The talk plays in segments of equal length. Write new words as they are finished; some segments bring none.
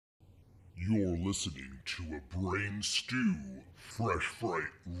You're listening to a Brain Stew Fresh Fright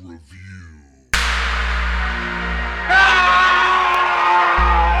Review.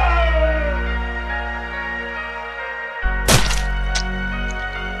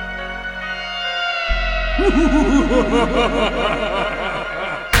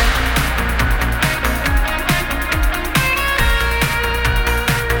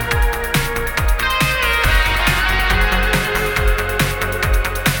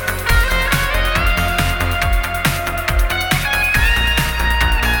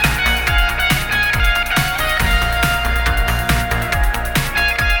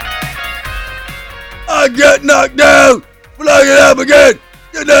 I get knocked down, but I get up again.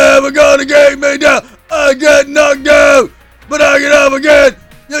 You're never gonna get me down. I get knocked down, but I get up again.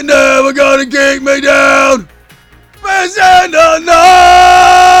 You're never gonna kick me down. Prison the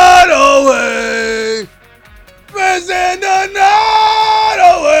night away. Prison the night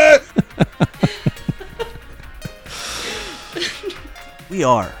away. We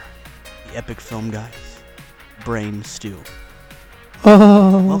are the Epic Film Guys, Brain Stew.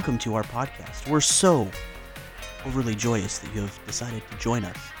 Oh. Welcome to our podcast. We're so overly joyous that you have decided to join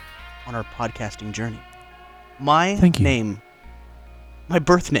us on our podcasting journey. My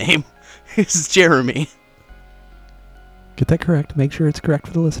birth name is Jeremy. Get that correct. Make sure it's correct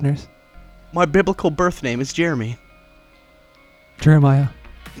for the listeners. My biblical birth name is Jeremy. Jeremiah.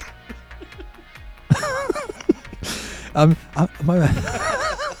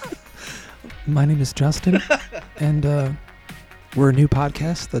 My name is Justin, and we're a new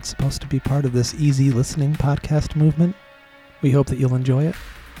podcast that's supposed to be part of this easy listening podcast movement. We hope that you'll enjoy it.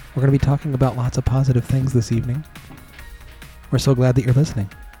 We're going to be talking about lots of positive things this evening. We're so glad that you're listening.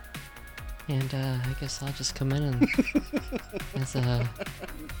 And I guess I'll just come in and as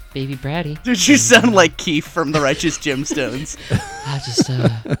baby Bratty. Dude, you sound like Keith from the Righteous Gemstones. I just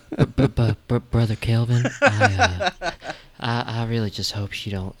brother Kelvin. I really just hope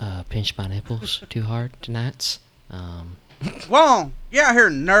you don't pinch my nipples too hard tonight. Whoa, get out here,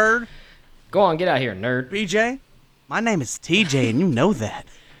 nerd. Go on, get out here, nerd. BJ, my name is TJ, and you know that.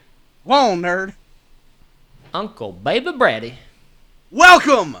 Whoa, nerd. Uncle Baby Bratty.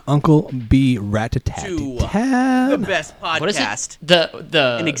 Welcome Uncle B. to Rat-a-tat-tat. the best podcast. What is it? The in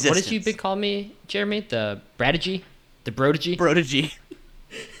what existence. did you been call me, Jeremy? The Bradigy? The Brodagy? Prodigy.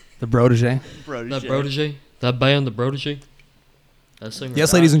 The Protege. The Brodagy? The band, the Brodagy?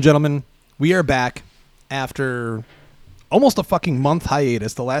 Yes, ladies and gentlemen, we are back after almost a fucking month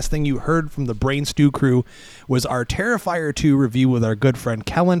hiatus. The last thing you heard from the Brain Stew crew was our Terrifier 2 review with our good friend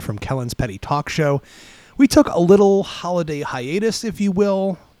Kellen from Kellen's Petty Talk Show. We took a little holiday hiatus, if you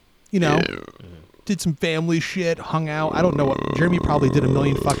will. You know, did some family shit, hung out. I don't know what. Jeremy probably did a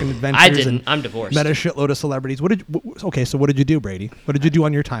million fucking adventures. I didn't. And I'm divorced. met a shitload of celebrities. Okay, so what did you do, Brady? What did you do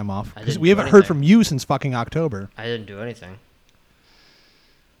on your time off? 'Cause didn't we do haven't heard anything. from you since fucking October. I didn't do anything.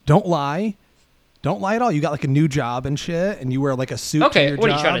 Don't lie. Don't lie at all. You got like a new job and shit, and you wear like a suit to Okay, your what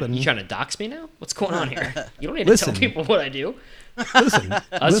are job. you trying to dox me now? What's going on here? You don't need to Listen. tell people what I do. Listen,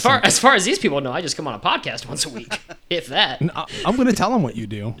 As far as these people know, I just come on a podcast once a week, if that. I'm going to tell them what you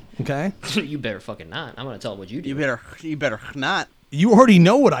do, okay? You better fucking not. I'm gonna tell them what you do. You better not. You already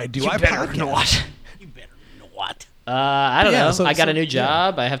know what I do. You I better podcast. not. You better not. I don't Yeah, know. so- I got a new yeah.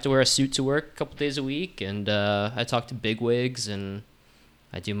 job. I have to wear a suit to work a couple days a week, and I talk to bigwigs, and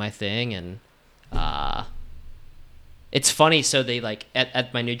I do my thing, and it's funny. So they like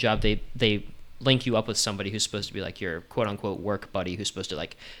at my new job, they link you up with somebody who's supposed to be like your quote unquote work buddy, who's supposed to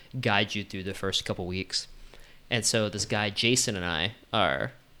like guide you through the first couple weeks. And so this guy Jason and I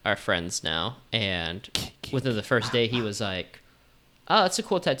are friends now, and within the first day he was like, "Oh, that's a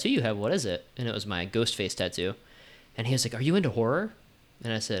cool tattoo you have. What is it?" And it was my ghost face tattoo. And he was like, "Are you into horror?"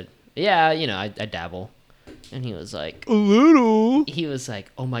 And I said, "Yeah, you know, I dabble." And he was like, A little. he was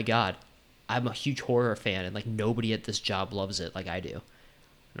like, "Oh my god, I'm a huge horror fan, and like nobody at this job loves it like I do."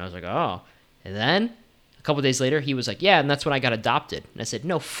 And I was like, "Oh." And then a couple days later, he was like, "Yeah, and that's when I got adopted." And I said,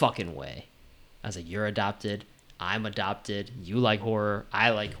 "No fucking way." I was like, "You're adopted. I'm adopted. You like horror. I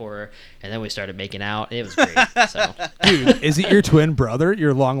like horror." And then we started making out. It was great. So, Dude, is it your twin brother?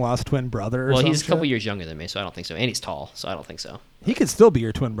 Your long-lost twin brother or well, some he's a couple shit? years younger than me, so I don't think so. And he's tall, so I don't think so. He could still be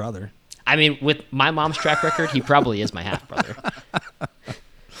your twin brother. I mean, with my mom's track record, he probably is my half brother.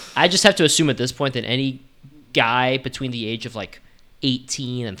 I just have to assume at this point that any guy between the age of like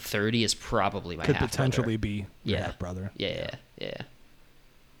 18 and 30 is probably my Could half potentially be your Yeah. half brother. Yeah.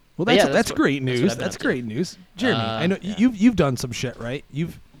 Well, But that's yeah, that's what- great that's what news. I've been That's up to. great news, Jeremy. I know yeah. you've done some shit, right?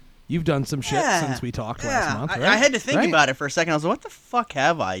 You've done some shit Yeah. since we talked last month, right? I had to think Right? about it for a second. I was like, what the fuck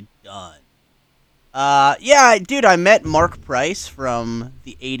have I done? Yeah, dude, I met Mark Price from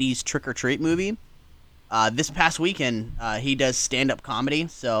the 80s Trick or Treat movie. This past weekend, he does stand-up comedy,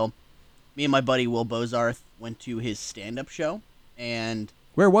 so me and my buddy Will Bozarth went to his stand-up show, and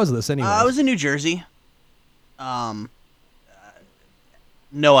Where was this anyway? I was in New Jersey.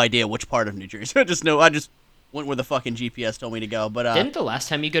 No idea which part of New Jersey. I just went where the fucking GPS told me to go. But Didn't the last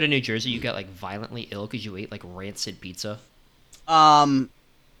time you go to New Jersey, you got like violently ill because you ate like rancid pizza?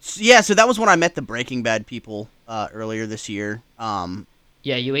 Yeah, so that was when I met the Breaking Bad people earlier this year.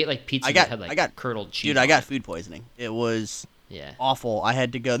 Yeah, you ate like pizza that had like curdled cheese. Dude, I got food poisoning. It was awful. I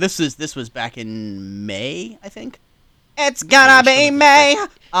had to go. This was back in May, I think. It's gonna be May.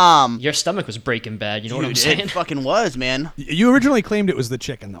 Your stomach was Breaking Bad. You know what I'm Dude, saying? it fucking was, man. You originally claimed it was the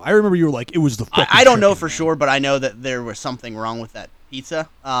chicken, though. I remember you were like, it was the fucking I don't know chicken. for sure, but I know that there was something wrong with that pizza.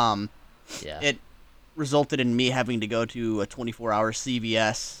 Yeah. It resulted in me having to go to a 24-hour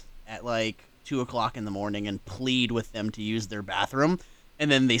CVS at like 2 o'clock in the morning and plead with them to use their bathroom.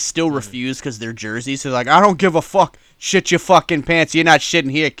 And then they still refuse because they're Jerseys. So they're like, I don't give a fuck. Shit your fucking pants. You're not shitting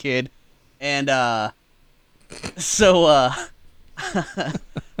here, kid. And, so,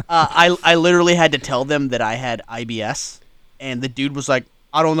 I literally had to tell them that I had IBS. And the dude was like,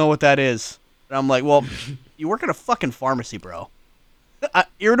 I don't know what that is. And I'm like, well, you work at a fucking pharmacy, bro.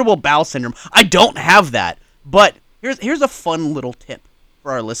 Irritable bowel syndrome. I don't have that. But here's a fun little tip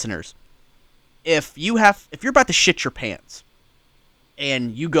for our listeners. If you're about to shit your pants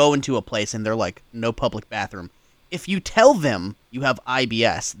and you go into a place and they're like, no public bathroom, if you tell them you have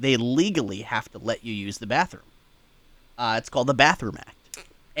IBS, they legally have to let you use the bathroom. It's called the Bathroom Act.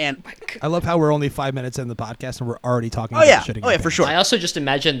 And I love how we're only 5 minutes in the podcast and we're already talking Oh, about yeah. shitting Oh, your yeah, for pants. sure. I also just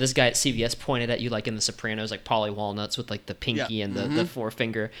imagine this guy at CVS pointed at you like in The Sopranos, like Polly Walnuts with like the pinky and the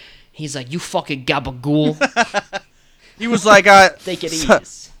forefinger. He's like, you fucking gabagool. he was like, Take it easy.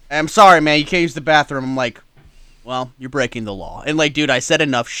 I'm sorry, man, you can't use the bathroom. I'm like, well, you're breaking the law. And like, dude, I said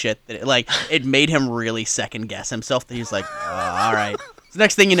enough shit that it made him really second guess himself that he's like, all right. So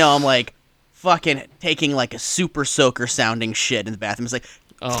next thing you know, I'm like fucking taking like a super soaker sounding shit in the bathroom. It's like,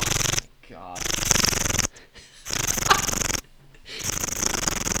 Oh, God.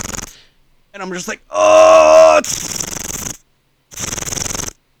 and I'm just like, oh.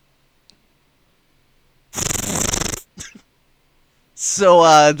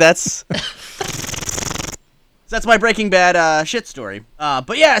 So that's my Breaking Bad shit story.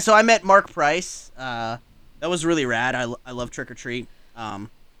 But yeah, so I met Mark Price. That was really rad. I love Trick or Treat.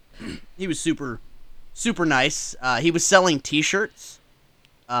 He was super nice. He was selling T-shirts,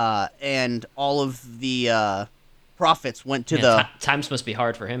 and all of the profits went to Man, times must be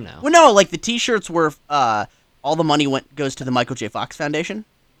hard for him now. Well, no, like the T-shirts were all the money goes to the Michael J. Fox Foundation.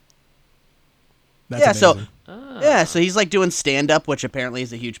 That's Yeah, so- amazing. Yeah, so he's like doing stand-up, which apparently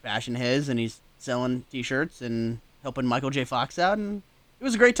is a huge passion of his, and he's selling T-shirts and helping Michael J. Fox out, and it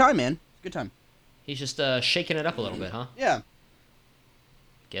was a great time, man. Good time. He's just shaking it up a little bit, huh? Yeah.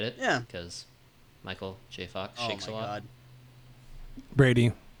 Get it? Yeah. Because Michael J. Fox Oh shakes my a lot. god.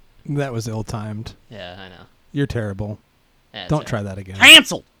 Brady, that was ill-timed. Yeah, I know. You're terrible. Yeah, Don't try that again.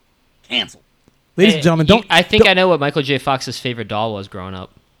 Canceled. Ladies and gentlemen, don't... I think I know what Michael J. Fox's favorite doll was growing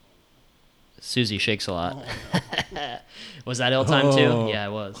up. Susie Shakes a Lot. Was that ill time too? Yeah,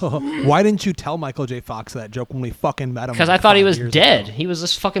 it was. Why didn't you tell Michael J. Fox that joke when we fucking met him? Because like I thought he 5 was years dead. ago? He was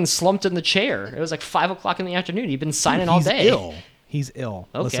just fucking slumped in the chair. It was like 5 o'clock in the afternoon. He'd been signing all He's day. ill. He's ill.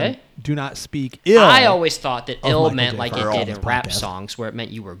 Okay. Listen, do not speak ill. I always thought that ill Michael meant J. like Fox it on did this in rap podcast. songs, where it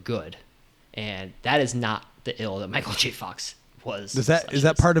meant you were good, and that is not the ill that Michael J. Fox was. Is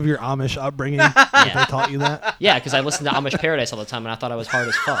that part of your Amish upbringing? That they taught you that? Yeah, because I listened to Amish Paradise all the time, and I thought I was hard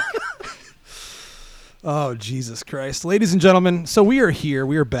as fuck. Oh, Jesus Christ. Ladies and gentlemen, so we are here.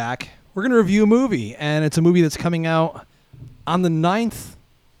 We are back. We're going to review a movie, and it's a movie that's coming out on the 9th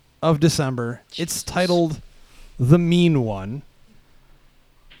of December. It's titled The Mean One.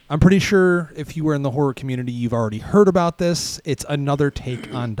 I'm pretty sure if you were in the horror community, you've already heard about this. It's another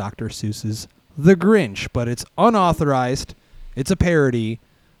take on Dr. Seuss's The Grinch, but it's unauthorized. It's a parody,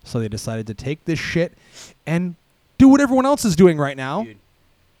 so they decided to take this shit and do what everyone else is doing right now. Dude.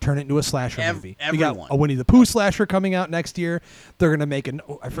 Turn it into a slasher movie. We everyone. got a Winnie the Pooh slasher coming out next year. They're gonna make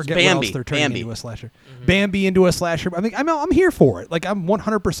I forget what Bambi. else they're turning Bambi. into a slasher. Bambi into a slasher. I mean, I'm here for it. Like I'm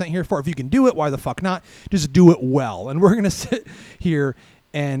 100% here for it. If you can do it, why the fuck not? Just do it well. And we're gonna sit here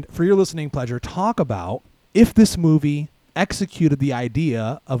and, for your listening pleasure, talk about if this movie executed the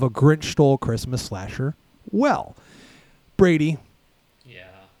idea of a Grinch Stole Christmas slasher well. Brady, Yeah.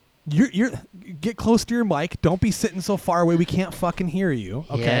 You're get close to your mic. Don't be sitting so far away we can't fucking hear you.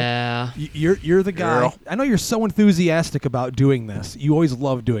 Okay. Yeah. You're the guy. Girl. I know you're so enthusiastic about doing this. You always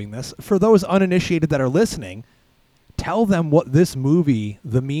love doing this. For those uninitiated that are listening, tell them what this movie,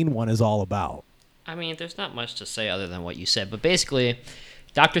 The Mean One, is all about. I mean, there's not much to say other than what you said, but basically,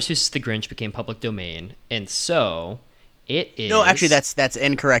 Dr. Seuss's The Grinch became public domain, and so it is. No, actually, that's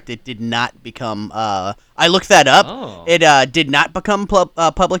incorrect. It did not become. I looked that up. Oh. It did not become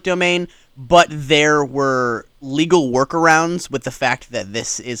public domain, but there were legal workarounds with the fact that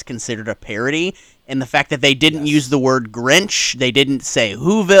this is considered a parody, and the fact that they didn't use the word Grinch. They didn't say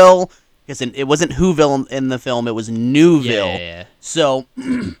Whoville, because it wasn't Whoville in the film. It was Newville. Yeah. So,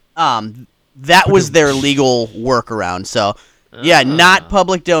 that was their legal workaround. So, yeah, not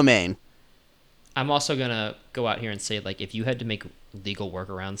public domain. I'm also gonna go out here and say, like, if you had to make legal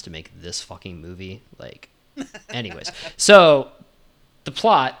workarounds to make this fucking movie, like, anyways. So, the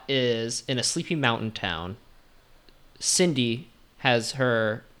plot is in a sleepy mountain town. Cindy has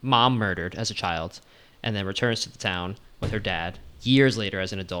her mom murdered as a child, and then returns to the town with her dad years later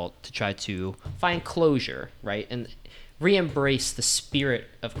as an adult to try to find closure, right, and re-embrace the spirit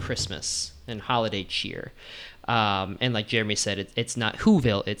of Christmas and holiday cheer. And like Jeremy said, it's not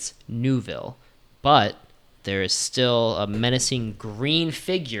Whoville, it's Newville. But there is still a menacing green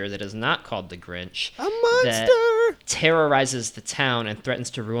figure that is not called the Grinch. A monster! That terrorizes the town and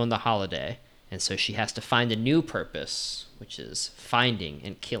threatens to ruin the holiday. And so she has to find a new purpose, which is finding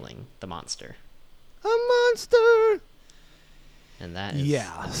and killing the monster. A monster! And that is...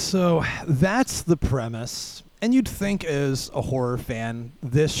 Yeah, so that's the premise. And you'd think as a horror fan,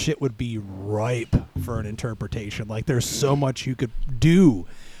 this shit would be ripe for an interpretation. Like, there's so much you could do.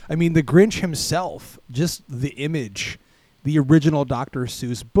 I mean, the Grinch himself, just the image, the original Dr.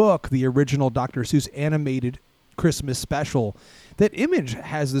 Seuss book, the original Dr. Seuss animated Christmas special, that image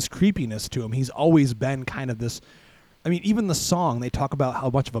has this creepiness to him. He's always been kind of this... I mean, even the song, they talk about how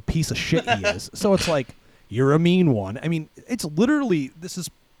much of a piece of shit he is. So it's like, you're a mean one. I mean, it's literally... This is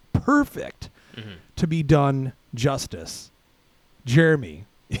perfect to be done justice. Jeremy,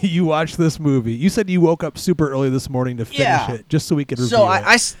 you watched this movie. You said you woke up super early this morning to finish it just so we could review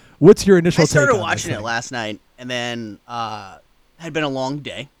it. What's your initial I take started on watching this it last night, and then had been a long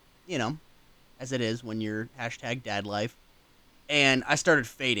day, you know, as it is when you're #dad life. And I started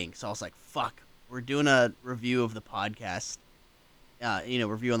fading, so I was like, fuck, we're doing a review of the podcast,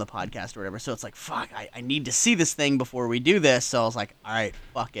 review on the podcast or whatever. So it's like, fuck, I need to see this thing before we do this. So I was like, all right,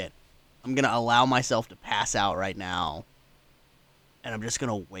 fuck it. I'm going to allow myself to pass out right now, and I'm just going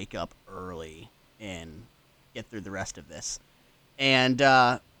to wake up early and get through the rest of this. And,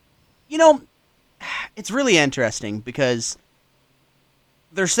 it's really interesting because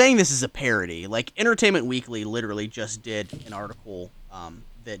they're saying this is a parody. Like, Entertainment Weekly literally just did an article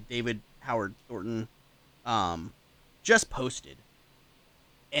that David Howard Thornton just posted.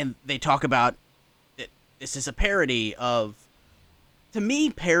 And they talk about that this is a parody of... To me,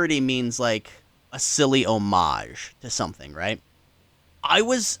 parody means, like, a silly homage to something, right? I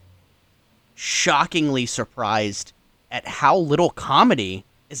was shockingly surprised at how little comedy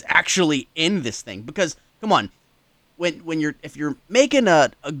is actually in this thing. Because, come on, if you're making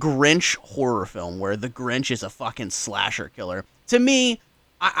a Grinch horror film where the Grinch is a fucking slasher killer, to me,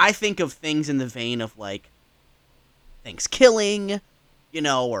 I think of things in the vein of, like, Thanksgiving,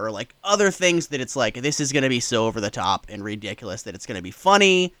 or like other things that it's like, this is going to be so over the top and ridiculous that it's going to be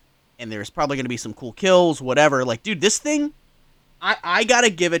funny, and there's probably going to be some cool kills, whatever. Like, dude, this thing, I got to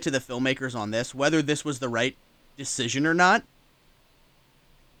give it to the filmmakers on this, whether this was the right decision or not.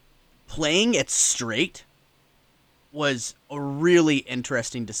 Playing it straight was a really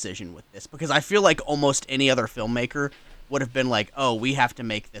interesting decision with this, because I feel like almost any other filmmaker would have been like, oh, we have to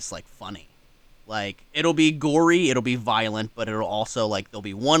make this, like, funny. Like, it'll be gory, it'll be violent, but it'll also, like, there'll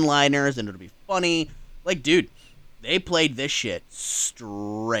be one-liners, and it'll be funny. Like, dude, they played this shit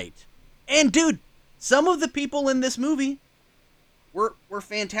straight. And, dude, some of the people in this movie were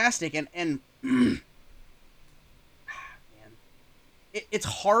fantastic, and man, it's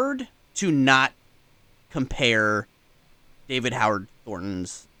hard to not compare David Howard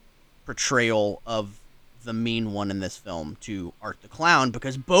Thornton's portrayal of the mean one in this film to Art the Clown,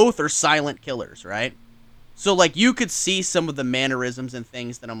 because both are silent killers, right? So, like, you could see some of the mannerisms and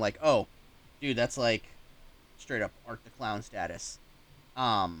things that I'm like, oh, dude, that's like straight up Art the Clown status.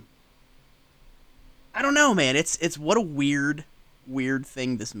 I don't know, man. It's what a weird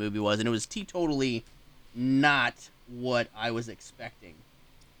thing this movie was, and it was totally not what I was expecting.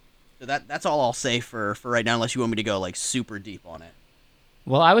 So that's all I'll say for right now, unless you want me to go, like, super deep on it.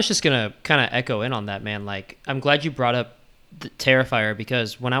 Well, I was just going to kind of echo in on that, man. Like, I'm glad you brought up the Terrifier,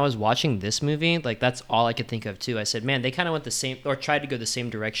 because when I was watching this movie, like that's all I could think of too. I said, man, they kind of went the same, or tried to go the same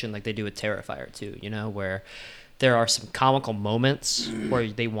direction like they do with Terrifier too, you know, where there are some comical moments where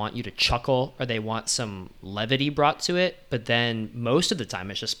they want you to chuckle or they want some levity brought to it, but then most of the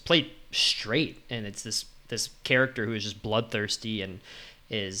time it's just played straight, and it's this character who is just bloodthirsty and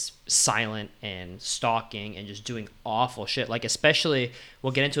is silent and stalking and just doing awful shit. Like, especially,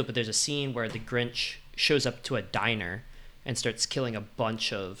 we'll get into it, but there's a scene where the Grinch shows up to a diner and starts killing a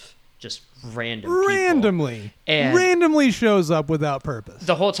bunch of just random people. Randomly shows up without purpose.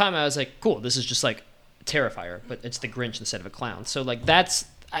 The whole time I was like, cool, this is just like Terrifier, but it's the Grinch instead of a clown. So like that's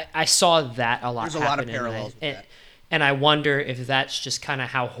I saw that a lot. There's a lot of parallels with that. And I wonder if that's just kind of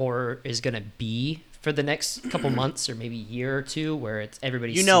how horror is going to be for the next couple months or maybe year or two, where it's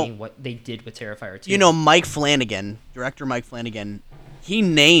everybody's seeing what they did with Terrifier 2. You know, Mike Flanagan, director Mike Flanagan, he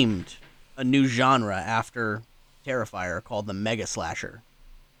named a new genre after Terrifier called the Mega Slasher.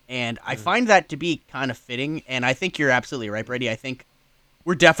 And I find that to be kind of fitting, and I think you're absolutely right, Brady. I think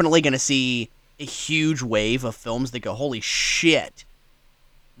we're definitely going to see a huge wave of films that go, holy shit,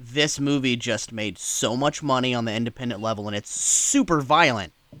 this movie just made so much money on the independent level, and it's super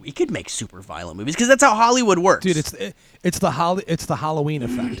violent. We could make super violent movies, because that's how Hollywood works. Dude, it's the Halloween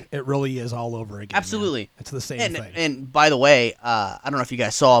effect. It really is all over again. Absolutely. Man. It's the same thing. And by the way, I don't know if you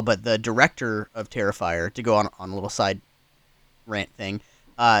guys saw, but the director of Terrifier, to go on a little side rant thing,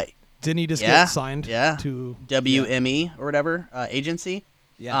 didn't he just get signed to WME or whatever agency?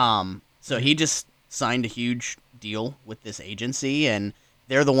 Yeah. So he just signed a huge deal with this agency, and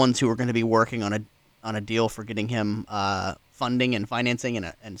they're the ones who are going to be working on a deal for getting him funding and financing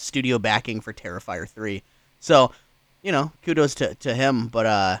and studio backing for Terrifier 3. So, you know, kudos to him.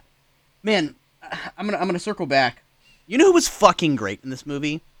 But man, I'm gonna circle back. You know who was fucking great in this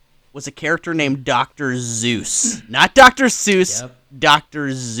movie? Was a character named Dr. Zeus. Not Dr. Seuss, Yep.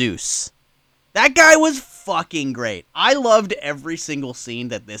 Dr. Zeus. That guy was fucking great. I loved every single scene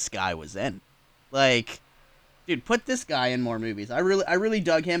that this guy was in. Like, dude, put this guy in more movies. I really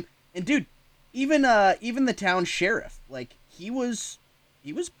dug him. And dude, even the town sheriff, like, he was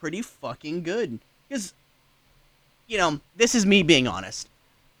pretty fucking good. Because, you know, this is me being honest.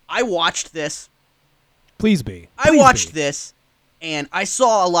 I watched this. Please be. I watched this, and I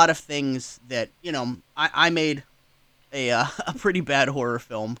saw a lot of things that, you know, I made a pretty bad horror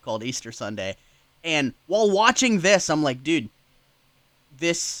film called Easter Sunday. And while watching this, I'm like, dude,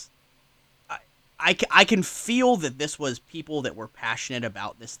 this... I can feel that this was people that were passionate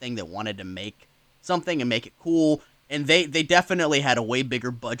about this thing, that wanted to make something and make it cool, and they definitely had a way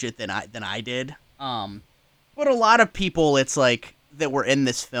bigger budget than I did. But a lot of people, it's like, that were in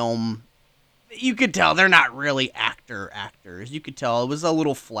this film, you could tell they're not really actors. You could tell it was a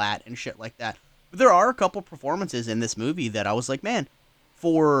little flat and shit like that. But there are a couple performances in this movie that I was like, man,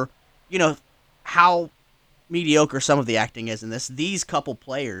 for, you know, how mediocre some of the acting is in this, these couple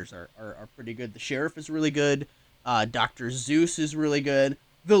players are pretty good. The sheriff is really good. Dr. Zeus is really good.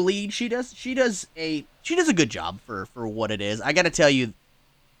 The lead, she does a good job for what it is. I got to tell you,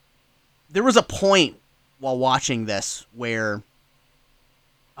 there was a point while watching this where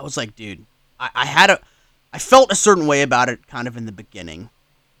I was like, dude, I felt a certain way about it kind of in the beginning.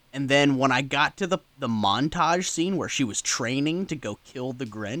 And then when I got to the montage scene where she was training to go kill the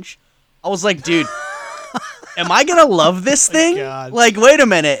Grinch, I was like, dude, am I going to love this thing? God. Like, wait a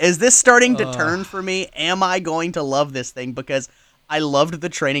minute. Is this starting to turn for me? Am I going to love this thing? Because I loved the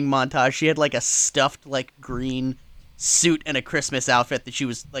training montage. She had like a stuffed like green suit and a Christmas outfit that she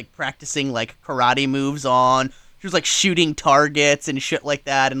was like practicing like karate moves on. She was like shooting targets and shit like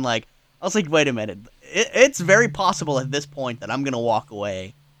that. And like, I was like, wait a minute. It's very possible at this point that I'm going to walk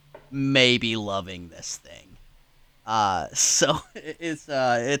away maybe loving this thing. So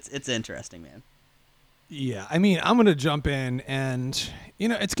it's interesting, man. Yeah, I mean, I'm going to jump in, and, you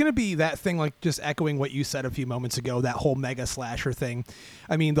know, it's going to be that thing, like, just echoing what you said a few moments ago, that whole mega slasher thing.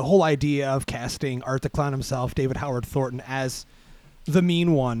 I mean, the whole idea of casting Art the Clown himself, David Howard Thornton, as the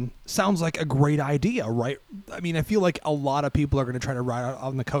mean one sounds like a great idea, right? I mean, I feel like a lot of people are going to try to ride out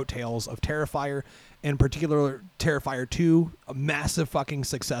on the coattails of Terrifier, in particular Terrifier 2, a massive fucking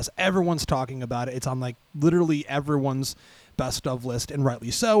success. Everyone's talking about it. It's on, like, literally everyone's best of list, and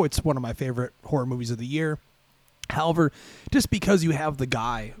rightly so. It's one of my favorite horror movies of the year. However, just because you have the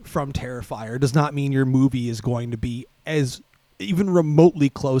guy from Terrifier does not mean your movie is going to be as even remotely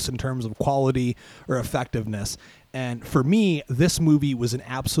close in terms of quality or effectiveness. And for me, this movie was an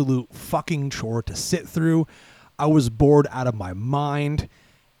absolute fucking chore to sit through. I was bored out of my mind.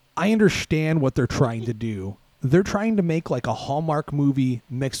 I understand what they're trying to do. They're trying to make like a Hallmark movie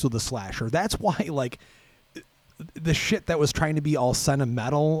mixed with a slasher. That's why, like, the shit that was trying to be all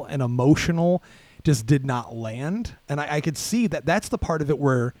sentimental and emotional just did not land. And I could see that that's the part of it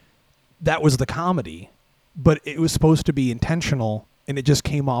where that was the comedy, but it was supposed to be intentional, and it just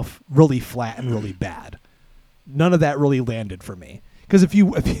came off really flat and really bad. None of that really landed for me. Because if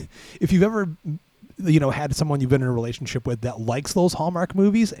you've ever, had someone you've been in a relationship with that likes those Hallmark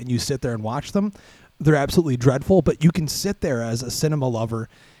movies, and you sit there and watch them, they're absolutely dreadful. But you can sit there as a cinema lover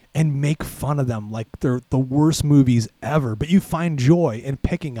and make fun of them like they're the worst movies ever. But you find joy in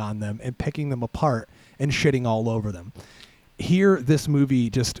picking on them and picking them apart and shitting all over them. Here, this movie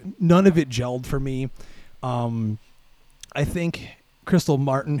just none of it gelled for me. I think Crystal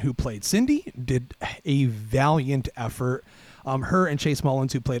Martin, who played Cindy, did a valiant effort. Her and Chase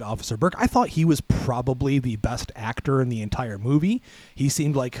Mullins, who played Officer Burke, I thought he was probably the best actor in the entire movie. He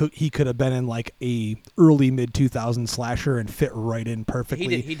seemed like he could have been in like a early mid-2000s slasher and fit right in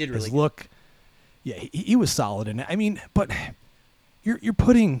perfectly. He did really His good. look, yeah, he was solid in it. I mean, but you're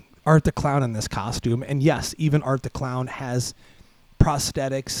putting Art the Clown in this costume, and yes, even Art the Clown has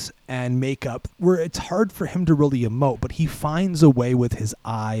prosthetics and makeup where it's hard for him to really emote, but he finds a way with his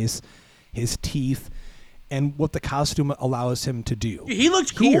eyes, his teeth, and what the costume allows him to do. He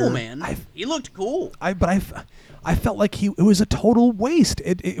looked cool, Here, man. He looked cool. I felt like it was a total waste.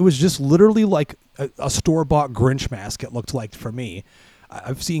 It was just literally like a store-bought Grinch mask, it looked like for me.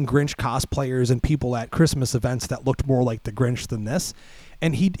 I've seen Grinch cosplayers and people at Christmas events that looked more like the Grinch than this.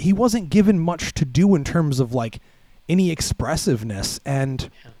 And he wasn't given much to do in terms of like any expressiveness. And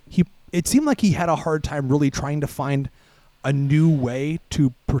it seemed like he had a hard time really trying to find a new way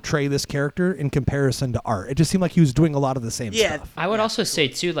to portray this character in comparison to Art. It just seemed like he was doing a lot of the same stuff. I would also say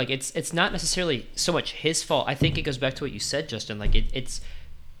too, like it's not necessarily so much his fault. I think it goes back to what you said, Justin. Like it's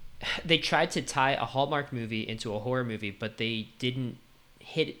they tried to tie a Hallmark movie into a horror movie, but they didn't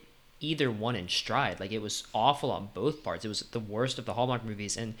hit either one in stride. Like it was awful on both parts. It was the worst of the Hallmark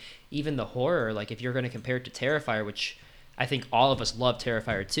movies, and even the horror. Like if you're going to compare it to Terrifier, which I think all of us love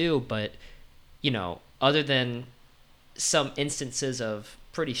Terrifier too, but other than some instances of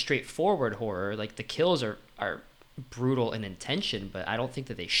pretty straightforward horror, like the kills are brutal in intention, but I don't think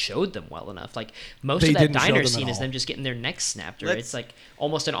that they showed them well enough. Like most of that diner scene is them just getting their necks snapped, or it's like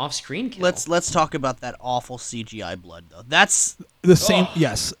almost an off-screen kill. Let's talk about that awful CGI blood though. That's the same.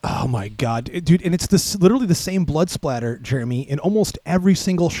 Yes. Oh my God, dude. And it's literally the same blood splatter, Jeremy, in almost every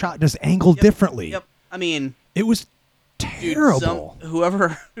single shot, just angled differently. Yep. I mean, it was terrible. Dude,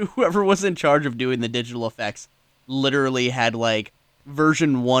 whoever was in charge of doing the digital effects literally had like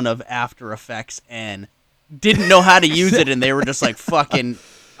version 1 of After Effects and didn't know how to use it, and they were just like, fucking,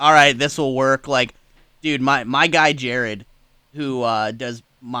 all right, this will work. Like, dude, my guy Jared, who does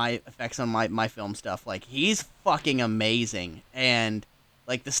my effects on my film stuff, like, he's fucking amazing, and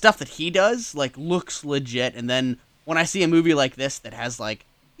like the stuff that he does like looks legit. And then when I see a movie like this that has like,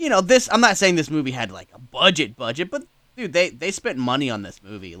 this, I'm not saying this movie had like a budget, but dude, they spent money on this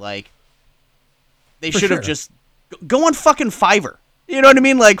movie. Like, they should have just go on fucking Fiverr. You know what I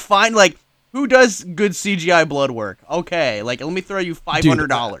mean? Like, find like who does good CGI blood work. Okay, like let me throw you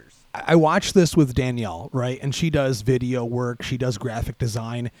 $500. I watched this with Danielle, right? And she does video work. She does graphic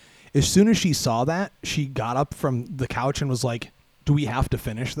design. As soon as she saw that, she got up from the couch and was like, do we have to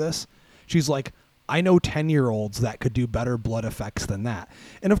finish this? She's like, I know 10-year-olds that could do better blood effects than that.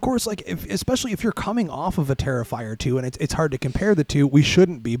 And of course, like especially if you're coming off of a Terrifier 2, and it's hard to compare the two. We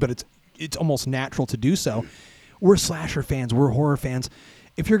shouldn't be, but it's almost natural to do so. We're slasher fans. We're horror fans.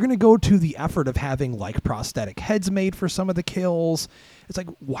 If you're going to go to the effort of having like prosthetic heads made for some of the kills, it's like,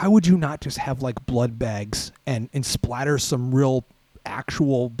 why would you not just have like blood bags and splatter some real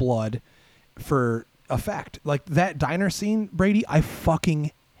actual blood for effect? Like that diner scene, Brady, I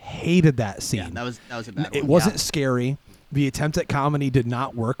fucking hated that scene. Yeah, that was a bad one. It wasn't scary. The attempt at comedy did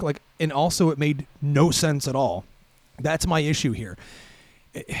not work. Like, and also it made no sense at all. That's my issue here.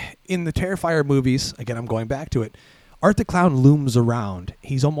 In the Terrifier movies, again, I'm going back to it, Art the Clown looms around.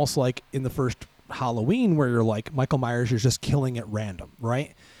 He's almost like in the first Halloween where you're like, Michael Myers is just killing at random,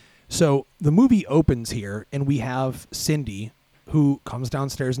 right? So the movie opens here, and we have Cindy, who comes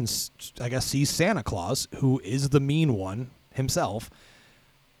downstairs and I guess sees Santa Claus, who is the mean one himself,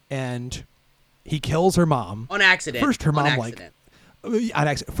 and he kills her mom. On accident. First, her mom,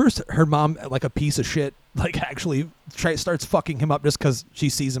 First, her mom, like a piece of shit, like actually starts fucking him up just because she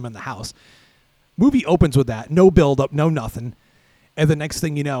sees him in the house. Movie opens with that. No build up, no nothing. And the next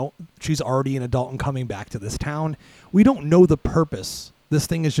thing you know, she's already an adult and coming back to this town. We don't know the purpose. This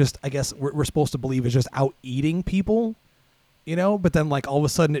thing is just, I guess we're supposed to believe is just out eating people, but then like all of a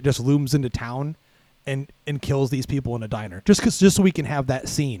sudden it just looms into town and kills these people in a diner just so we can have that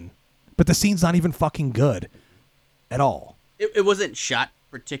scene. But the scene's not even fucking good. at all. It wasn't shot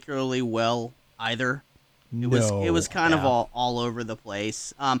particularly well either. It was kind of all over the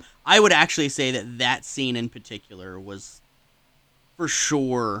place. I would actually say that scene in particular was for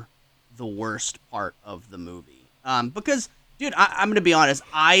sure the worst part of the movie. Because, dude, I'm going to be honest,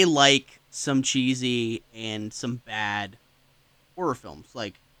 I like some cheesy and some bad horror films,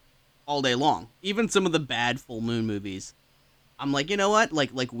 like, all day long. Even some of the bad full moon movies. I'm like, you know what?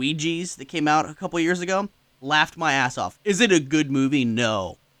 Like Ouija's that came out a couple years ago, laughed my ass off. Is it a good movie?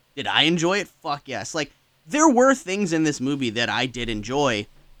 No. Did I enjoy it? Fuck yes. Like, there were things in this movie that I did enjoy.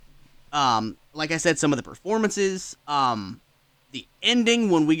 Like I said, some of the performances, the ending,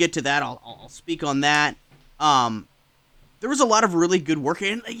 when we get to that, I'll speak on that. There was a lot of really good work.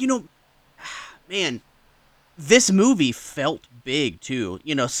 And, you know, man, this movie felt big, too.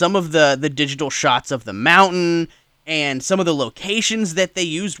 You know, some of the digital shots of the mountain and some of the locations that they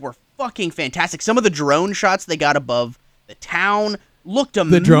used were fucking fantastic. Some of the drone shots they got above the town looked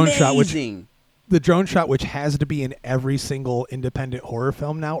amazing. The drone shot, which has to be in every single independent horror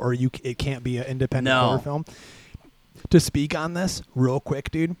film now, or it can't be an independent horror film. To speak on this real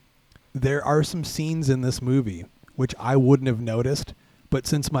quick, dude, there are some scenes in this movie which I wouldn't have noticed, but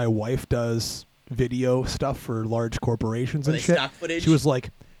since my wife does video stuff for large corporations and shit, she was like,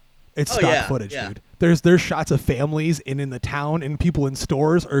 it's stock footage, dude. There's shots of families in the town and people in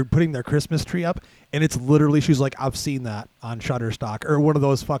stores are putting their Christmas tree up, and it's literally, she's like, I've seen that on Shutterstock or one of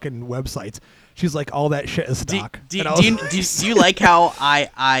those fucking websites. She's like, all that shit is stock. Do you like how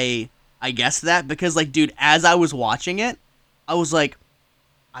I guessed that? Because, like, dude, as I was watching it, I was like,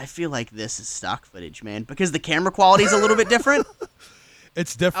 I feel like this is stock footage, man, because the camera quality is a little bit different.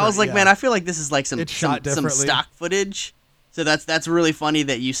 It's different. I was like, man, I feel like this is like some differently. stock footage. So that's really funny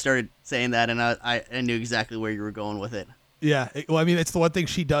that you started saying that, and I knew exactly where you were going with it. Yeah, well, I mean, it's the one thing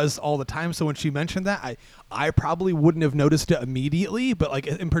she does all the time. So when she mentioned that, I probably wouldn't have noticed it immediately, but like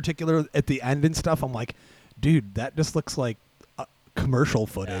in particular at the end and stuff, I'm like, dude, that just looks like commercial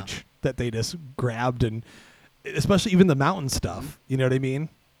footage that they just grabbed, and especially even the mountain stuff. You know what I mean?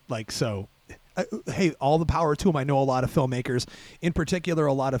 Like, so, hey, all the power to them. I know a lot of filmmakers, in particular,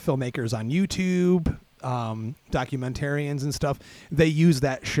 a lot of filmmakers on YouTube, documentarians and stuff. They use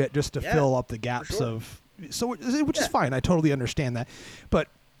that shit just to fill up the gaps of. So, which is fine. I totally understand that. But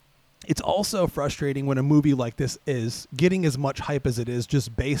it's also frustrating when a movie like this is getting as much hype as it is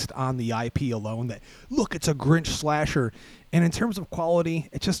just based on the IP alone, that, look, it's a Grinch slasher. And in terms of quality,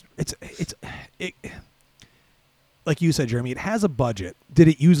 it's like you said, Jeremy, it has a budget. Did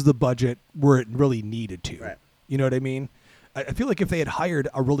it use the budget where it really needed to? Right. You know what I mean? I feel like if they had hired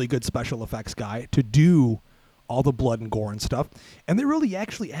a really good special effects guy to do all the blood and gore and stuff, and they really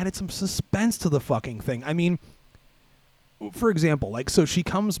actually added some suspense to the fucking thing. I mean, for example, like, so she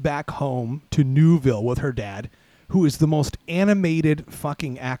comes back home to Newville with her dad, who is the most animated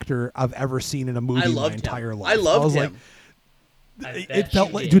fucking actor I've ever seen in a movie my entire life. I loved him. Like, it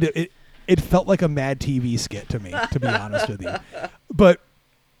felt like, dude, it felt like a Mad TV skit to me, to be honest with you. But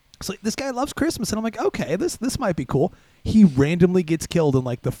it's like, this guy loves Christmas, and I'm like, okay, this might be cool. He randomly gets killed in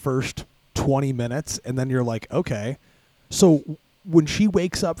like the first 20 minutes, and then you're like, okay. So when she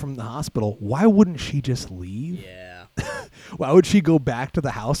wakes up from the hospital, why wouldn't she just leave? Yeah. Why would she go back to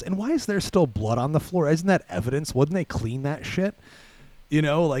the house? And why is there still blood on the floor? Isn't that evidence? Wouldn't they clean that shit? You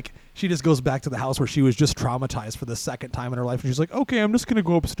know, like, she just goes back to the house where she was just traumatized for the second time in her life, and she's like, okay, I'm just going to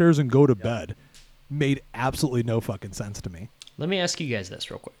go upstairs and go to bed. Made absolutely no fucking sense to me. Let me ask you guys this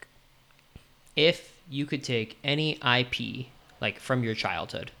real quick. If you could take any IP, like, from your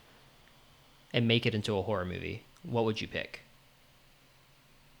childhood and make it into a horror movie, what would you pick?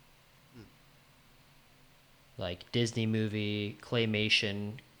 Like Disney movie,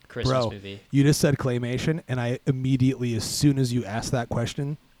 claymation, Christmas movie. You just said claymation, and I immediately, as soon as you asked that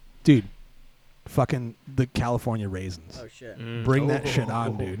question, dude, fucking the California Raisins. Oh shit! Bring that shit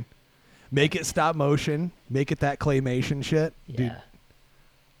on, dude. Make it stop motion. Make it that claymation shit, dude. Yeah.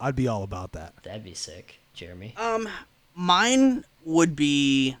 I'd be all about that. That'd be sick, Jeremy. Mine would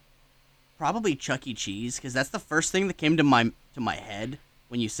be probably Chuck E. Cheese, because that's the first thing that came to my head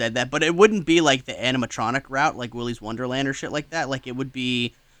when you said that. But it wouldn't be like the animatronic route, like Willy's Wonderland or shit like that. Like, it would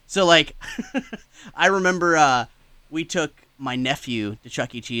be so, like, I remember we took my nephew to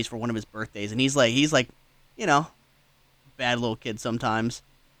Chuck E. Cheese for one of his birthdays, and he's like, you know, bad little kid sometimes.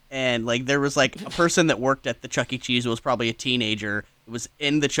 And, like, there was, like, a person that worked at the Chuck E. Cheese who was probably a teenager, who was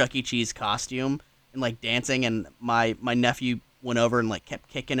in the Chuck E. Cheese costume and, like, dancing, and my nephew went over and, like, kept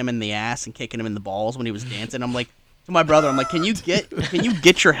kicking him in the ass and kicking him in the balls when he was dancing. I'm like, to my brother, I'm like, can you get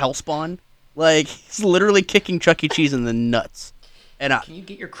your Hellspawn? Like, he's literally kicking Chuck E. Cheese in the nuts. And Can you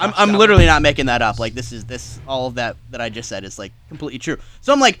get your crotch I'm down? literally not making that up. Like all of that I just said is like completely true.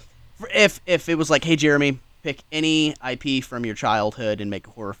 So I'm like, if it was like, hey Jeremy, pick any IP from your childhood and make a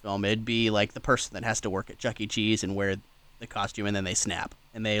horror film, it'd be like the person that has to work at Chuck E. Cheese and wear the costume, and then they snap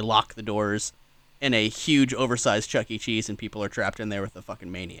and they lock the doors in a huge oversized Chuck E. Cheese, and people are trapped in there with a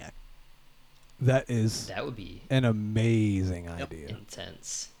fucking maniac. That would be an amazing idea.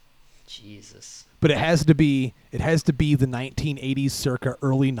 intense. Jesus. But it has to be the 1980s circa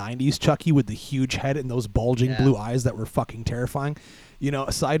early 90s Chucky with the huge head and those bulging blue eyes that were fucking terrifying. You know,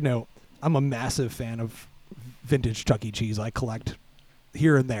 a side note, I'm a massive fan of vintage Chuck E. Cheese. I collect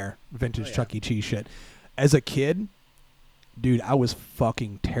here and there vintage Chuck E. Cheese shit. As a kid, dude, I was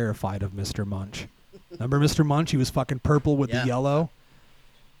fucking terrified of Mr. Munch. Remember Mr. Munch? He was fucking purple with the yellow.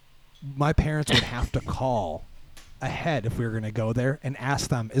 My parents would have to call ahead if we were going to go there and ask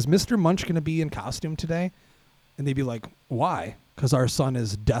them, is Mr. Munch going to be in costume today? And they'd be like, why? Because our son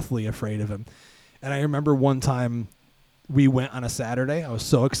is deathly afraid of him. And I remember one time we went on a Saturday. I was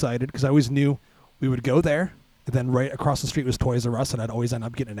so excited because I always knew we would go there. And then right across the street was Toys R Us, and I'd always end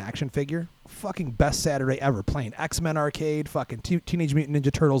up getting an action figure. Fucking best Saturday ever. Playing X-Men Arcade, fucking Teenage Mutant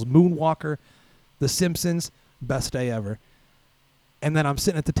Ninja Turtles, Moonwalker, The Simpsons. Best day ever. And then I'm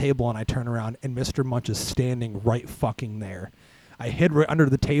sitting at the table, and I turn around, and Mr. Munch is standing right fucking there. I hid right under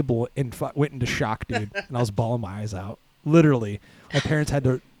the table and went into shock, dude. And I was bawling my eyes out. Literally. My parents had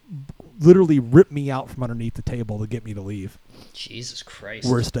to literally rip me out from underneath the table to get me to leave. Jesus Christ.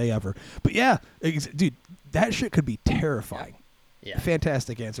 Worst day ever. But yeah, dude, that shit could be terrifying. Yeah.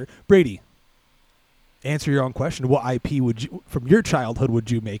 Fantastic answer. Brady, answer your own question. What IP from your childhood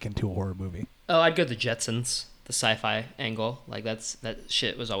would you make into a horror movie? Oh, I'd go the Jetsons, the sci-fi angle. Like that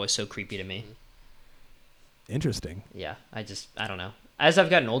shit was always so creepy to me. Interesting. Yeah, I don't know. As I've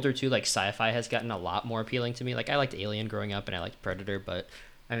gotten older too, like sci-fi has gotten a lot more appealing to me. Like I liked Alien growing up and I liked Predator, but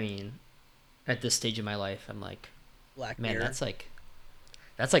I mean, at this stage of my life, I'm like, Black man, Mirror. that's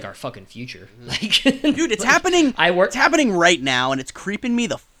like our fucking future. Like, Dude, it's happening. It's It's happening right now, and it's creeping me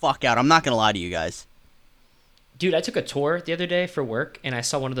the fuck out. I'm not gonna lie to you guys. Dude, I took a tour the other day for work, and I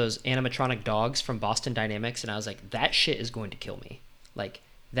saw one of those animatronic dogs from Boston Dynamics, and I was like, that shit is going to kill me. Like,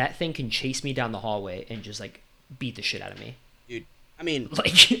 that thing can chase me down the hallway and just, like, beat the shit out of me. Dude, I mean,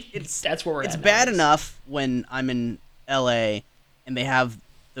 Like, that's where we're at. it's bad nowadays. enough when I'm in LA and they have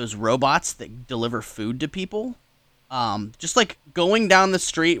those robots that deliver food to people. Just like going down the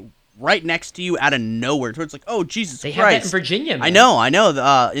street right next to you out of nowhere. It's like, oh, Jesus They Christ. have that in Virginia, man. I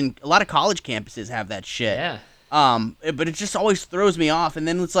know. In a lot of college campuses have that shit. Yeah. But it just always throws me off. And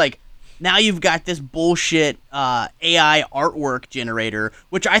then it's like, now you've got this bullshit AI artwork generator,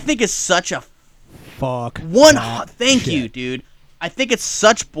 which I think is such a thank you, dude. I think it's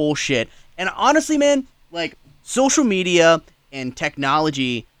such bullshit. And honestly, man, like social media and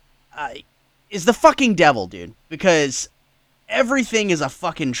technology is the fucking devil, dude. Because everything is a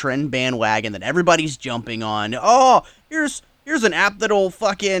fucking trend bandwagon that everybody's jumping on. Oh, here's an app that'll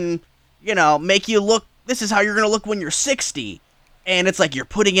fucking, make you look. This is how you're gonna look when you're 60. And it's like you're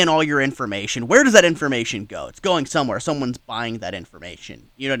putting in all your information. Where does that information go? It's going somewhere. Someone's buying that information.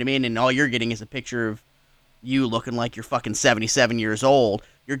 You know what I mean? And all you're getting is a picture of you looking like you're fucking 77 years old.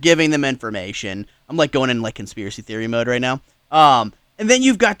 You're giving them information. I'm like going in like conspiracy theory mode right now. And then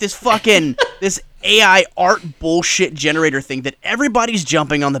you've got this fucking this AI art bullshit generator thing that everybody's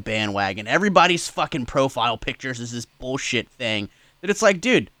jumping on the bandwagon. Everybody's fucking profile pictures is this bullshit thing that it's like,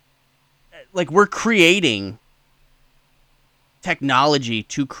 dude, like we're creating technology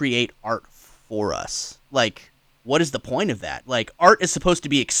to create art for us. Like, what is the point of that? Like, art is supposed to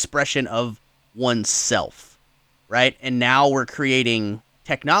be expression of oneself, right? And now we're creating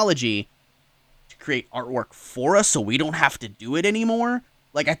technology to create artwork for us so we don't have to do it anymore.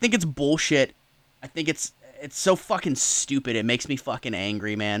 Like, I think it's bullshit. I think it's so fucking stupid. It makes me fucking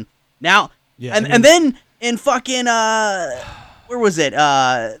angry, man. Now, and then in fucking, where was it?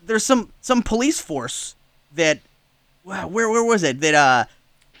 There's some police force that, where was it? That,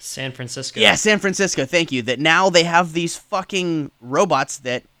 San Francisco. Yeah, San Francisco, thank you. That now they have these fucking robots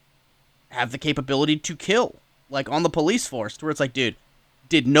that have the capability to kill, like on the police force, where it's like, dude,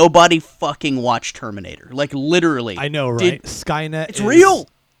 did nobody fucking watch Terminator? Like, literally. I know, right? Skynet It's real.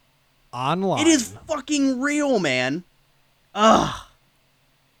 Online. It is fucking real, man. Ugh.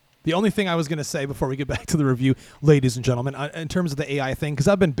 The only thing I was going to say before we get back to the review, ladies and gentlemen, in terms of the AI thing, because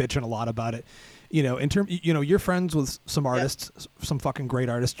I've been bitching a lot about it. You're friends with some artists, some fucking great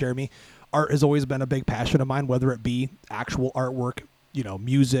artists, Jeremy. Art has always been a big passion of mine, whether it be actual artwork,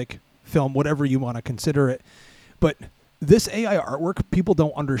 music, film, whatever you want to consider it. But this AI artwork, people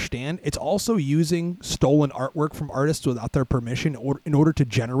don't understand. It's also using stolen artwork from artists without their permission in order to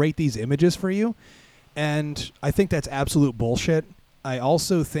generate these images for you. And I think that's absolute bullshit. I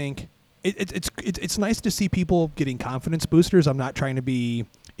also think it's nice to see people getting confidence boosters. I'm not trying to be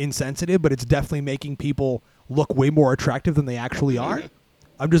insensitive, but it's definitely making people look way more attractive than they actually are.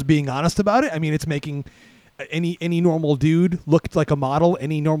 I'm just being honest about it. I mean, it's making any normal dude look like a model,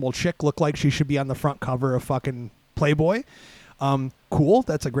 any normal chick look like she should be on the front cover of fucking Playboy. Cool.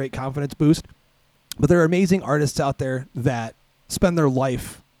 That's a great confidence boost. But there are amazing artists out there that spend their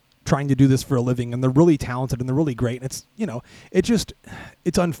life trying to do this for a living, and they're really talented and they're really great. And it's, you know,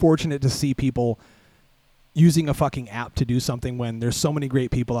 it's unfortunate to see people using a fucking app to do something when there's so many great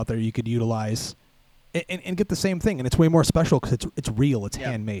people out there you could utilize and get the same thing. And it's way more special because it's real, it's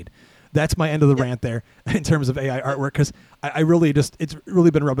handmade. That's my end of the rant there in terms of AI artwork, because I really it's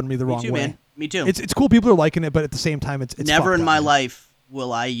really been rubbing me the wrong way. Man. Me too. It's cool. People are liking it, but at the same time, it's never in fucked my up, man. life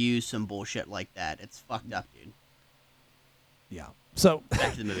will I use some bullshit like that. It's fucked up, dude. Yeah. So,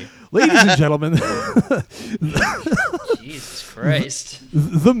 Back to the movie. ladies and gentlemen, Jesus Christ.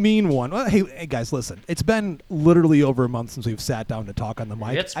 the mean one. Well, hey, guys, listen. It's been literally over a month since we've sat down to talk on the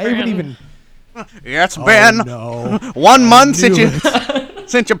mic. It's I haven't been- even. It's been Oh, no. 1 month since knew you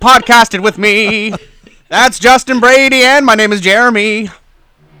since you podcasted with me. That's Justin Brady, and my name is Jeremy.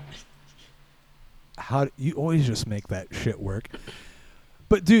 How you always just make that shit work?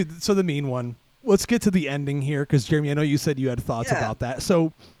 But dude, so the mean one. Let's get to the ending here, because Jeremy, I know you said you had thoughts about that.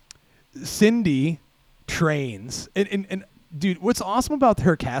 So Cindy trains, and dude, what's awesome about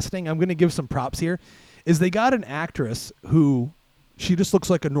her casting, I'm going to give some props here, is they got an actress who, she just looks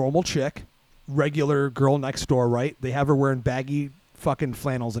like a normal chick, regular girl next door, right? They have her wearing baggy fucking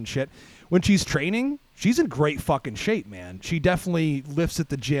flannels and shit. When she's training, she's in great fucking shape, man. She definitely lifts at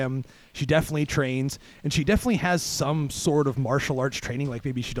the gym. She definitely trains, and she definitely has some sort of martial arts training, like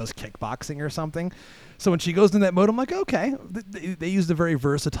maybe she does kickboxing or something. So when she goes in that mode, I'm like, okay, they used a very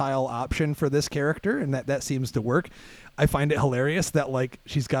versatile option for this character, and that seems to work. I find it hilarious that, like,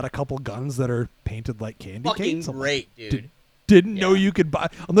 she's got a couple guns that are painted like candy Fucking canes. I'm like, great, dude. didn't know you could buy,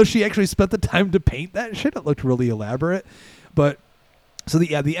 unless she actually spent the time to paint that shit. It looked really elaborate. But so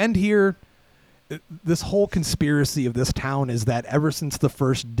the end here, this whole conspiracy of this town is that ever since the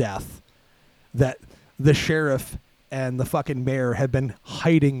first death, that the sheriff and the fucking mayor have been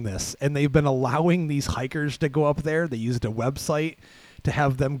hiding this, and they've been allowing these hikers to go up there. They used a website to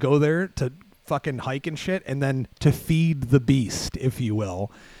have them go there to fucking hike and shit, and then to feed the beast, if you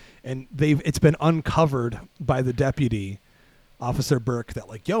will. And it's been uncovered by the deputy, Officer Burke, that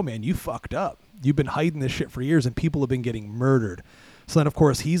like, yo man, you fucked up. You've been hiding this shit for years, and people have been getting murdered. So then, of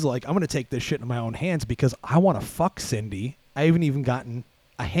course, he's like, I'm going to take this shit in my own hands because I want to fuck Cindy. I haven't even gotten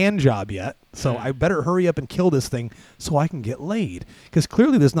a hand job yet, so I better hurry up and kill this thing so I can get laid. Because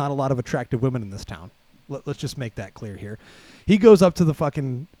clearly there's not a lot of attractive women in this town. Let's just make that clear here. He goes up to the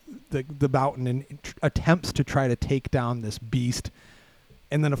fucking the mountain and attempts to try to take down this beast.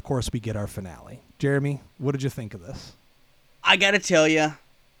 And then, of course, we get our finale. Jeremy, what did you think of this? I gotta tell you,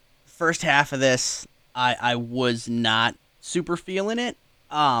 first half of this, I was not super feeling it.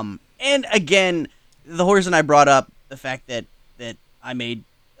 And again, the reason I brought up the fact that I made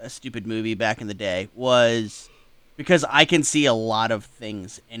a stupid movie back in the day was because I can see a lot of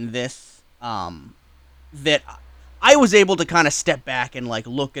things in this that I was able to kind of step back and like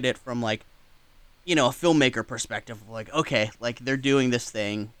look at it from like, you know, a filmmaker perspective. Like, okay, like they're doing this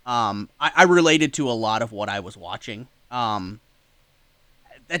thing. I related to a lot of what I was watching. That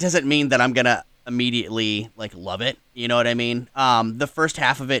doesn't mean that I'm gonna immediately like love it. You know what I mean? The first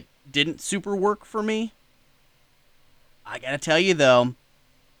half of it didn't super work for me. I gotta tell you though,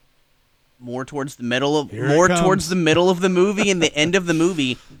 more towards the middle of the movie and the end of the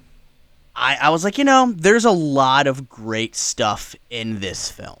movie, I was like, you know, there's a lot of great stuff in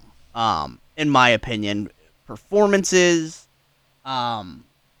this film. In my opinion, performances.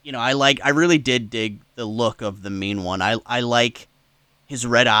 You know, I really did dig the look of the mean one. I like his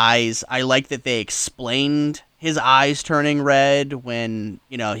red eyes. I like that they explained his eyes turning red when,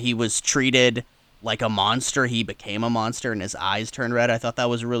 you know, he was treated like a monster. He became a monster and his eyes turned red. I thought that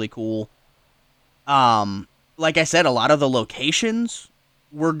was really cool. Like I said, a lot of the locations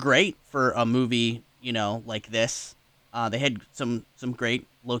were great for a movie, you know, like this. They had some great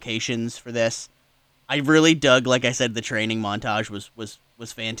locations for this. I really dug, like I said, the training montage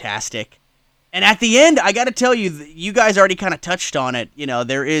was fantastic. And at the end, I got to tell you, you guys already kind of touched on it. You know,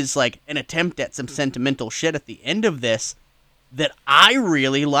 there is like an attempt at some sentimental shit at the end of this that I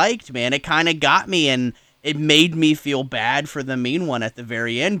really liked, man. It kind of got me, and it made me feel bad for the mean one at the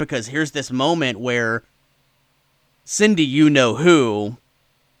very end, because here's this moment where Cindy, you know who,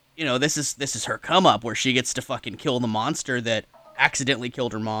 this is her come up where she gets to fucking kill the monster that accidentally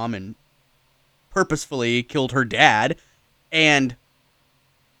killed her mom and purposefully killed her dad, and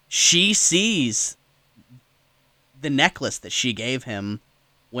she sees the necklace that she gave him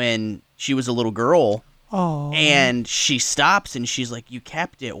when she was a little girl. Oh. And she stops and she's like, you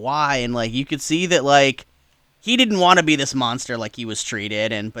kept it, why? And like you could see that like he didn't want to be this monster like he was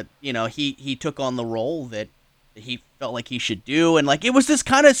treated, but he took on the role that he felt like he should do, and like it was this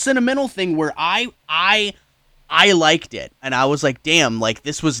kind of sentimental thing where I liked it, and I was like, damn, like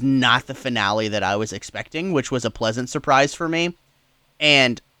this was not the finale that I was expecting, which was a pleasant surprise for me.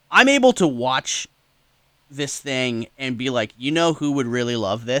 And I'm able to watch this thing and be like, who would really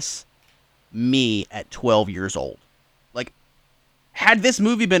love this? Me at 12 years old. Like, had this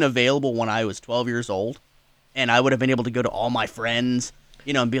movie been available when I was 12 years old, and I would have been able to go to all my friends,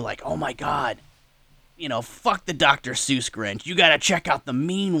 and be like, oh my God, fuck the Dr. Seuss Grinch. You gotta check out the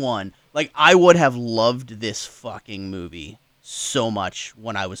mean one. Like, I would have loved this fucking movie so much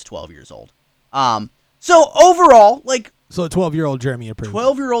when I was 12 years old. So overall, like, so 12-year-old Jeremy approves.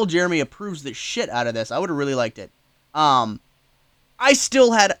 12-year-old Jeremy approves the shit out of this. I would have really liked it. I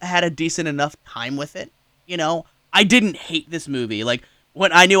still had a decent enough time with it. I didn't hate this movie. Like,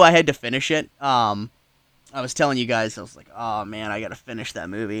 when I knew I had to finish it, I was telling you guys, I was like, oh man, I gotta finish that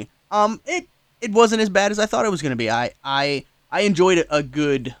movie. It wasn't as bad as I thought it was gonna be. I enjoyed a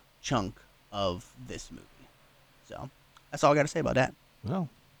good chunk of this movie. So that's all I gotta say about that. Well,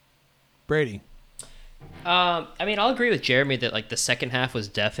 Brady. I mean, I'll agree with Jeremy that like the second half was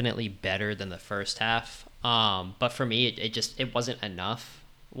definitely better than the first half. But for me, it wasn't enough.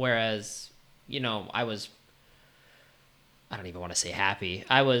 Whereas, I don't even want to say happy.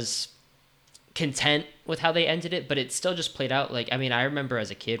 I was content with how they ended it, but it still just played out like, I mean, I remember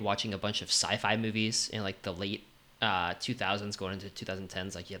as a kid watching a bunch of sci-fi movies in like the late 2000s going into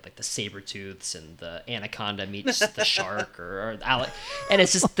 2010s, like you had like the Sabertooths and the Anaconda meets the shark or Alec, and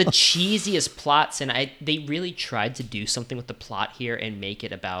it's just the cheesiest plots, and they really tried to do something with the plot here and make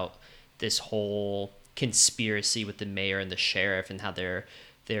it about this whole conspiracy with the mayor and the sheriff and how they're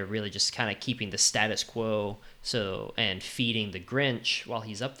really just kind of keeping the status quo and feeding the Grinch while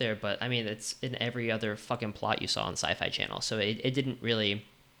he's up there. But I mean, it's in every other fucking plot you saw on Sci-Fi Channel, so it didn't really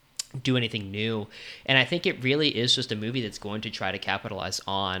do anything new. And I think it really is just a movie that's going to try to capitalize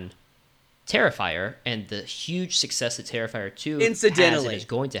on Terrifier and the huge success that Terrifier 2 is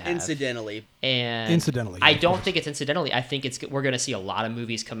going to have. Incidentally. I don't think it's incidentally. I think we're going to see a lot of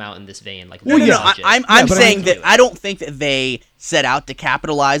movies come out in this vein. Like, I'm saying that I don't think that they set out to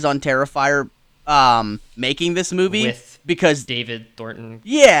capitalize on Terrifier making this movie because David Thornton.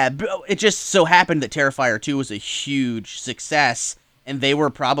 Yeah, it just so happened that Terrifier 2 was a huge success, and they were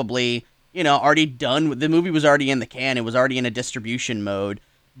probably, already done. The movie was already in the can. It was already in a distribution mode.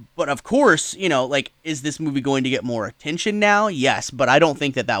 But of course, is this movie going to get more attention now? Yes, but I don't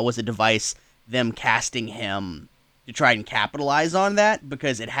think that was a device, them casting him to try and capitalize on that,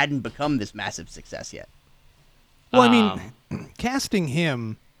 because it hadn't become this massive success yet. Well, I mean, casting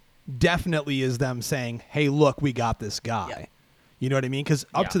him definitely is them saying, hey, look, we got this guy. Yeah. You know what I mean? Because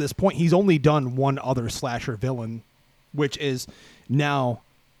up to this point, he's only done one other slasher villain, which is now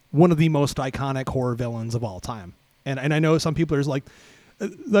one of the most iconic horror villains of all time. And I know some people are like,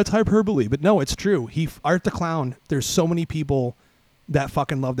 that's hyperbole, but no, it's true. Art the Clown, there's so many people that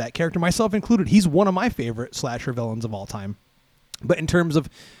fucking love that character, myself included. He's one of my favorite slasher villains of all time. But in terms of,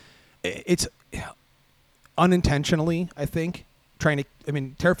 it's unintentionally, I think,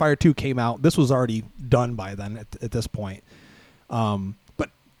 Terrifier 2 came out. This was already done by then at this point. But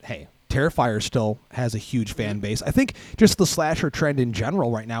hey, Terrifier still has a huge fan base. I think just the slasher trend in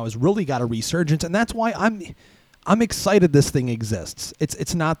general right now has really got a resurgence, and that's why I'm excited this thing exists.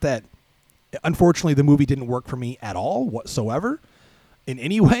 It's not that, unfortunately, the movie didn't work for me at all whatsoever in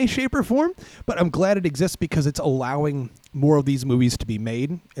any way, shape, or form, but I'm glad it exists because it's allowing more of these movies to be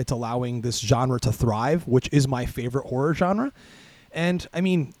made. It's allowing this genre to thrive, which is my favorite horror genre. And, I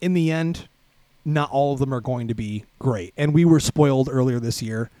mean, in the end, not all of them are going to be great. And we were spoiled earlier this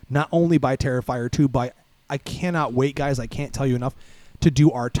year, not only by Terrifier 2, but I cannot wait, guys, I can't tell you enough, to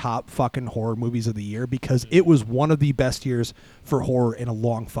do our top fucking horror movies of the year, because it was one of the best years for horror in a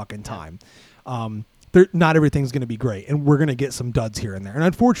long fucking time. Not everything's going to be great, and we're going to get some duds here and there. And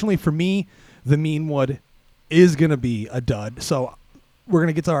unfortunately for me, The Meanwood is going to be a dud. So we're going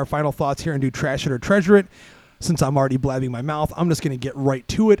to get to our final thoughts here and do Trash It or Treasure It. Since I'm already blabbing my mouth, I'm just going to get right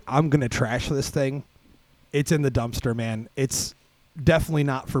to it. I'm going to trash this thing. It's in the dumpster, man. It's definitely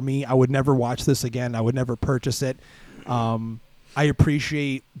not for me. I would never watch this again. I would never purchase it. I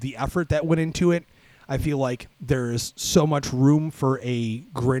appreciate the effort that went into it. I feel like there is so much room for a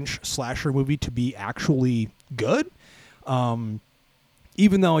Grinch slasher movie to be actually good.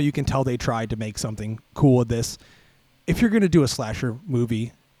 Even though you can tell they tried to make something cool with this, if you're going to do a slasher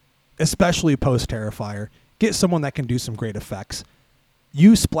movie, especially post Terrifier, get someone that can do some great effects.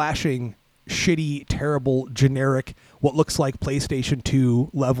 You splashing shitty, terrible, generic, what looks like PlayStation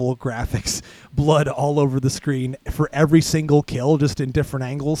 2 level graphics, blood all over the screen for every single kill, just in different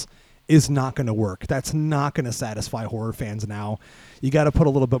angles, is not going to work. That's not going to satisfy horror fans now. You got to put a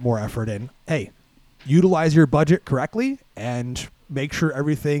little bit more effort in. Hey, utilize your budget correctly and make sure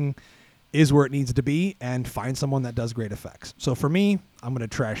everything is where it needs to be, and find someone that does great effects. So for me, I'm going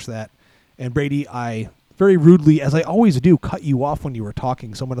to trash that. And Brady, I very rudely, as I always do, cut you off when you were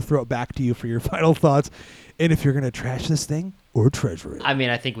talking. So I'm going to throw it back to you for your final thoughts. And if you're going to trash this thing or treasure it. I mean,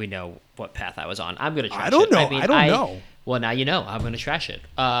 I think we know what path I was on. I'm going to trash it. I don't know. I don't know. Well, now you know. I'm going to trash it.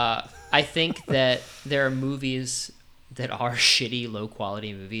 I think that there are movies that are shitty,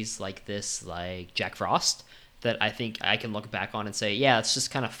 low-quality movies like this, like Jack Frost, that I think I can look back on and say, yeah, it's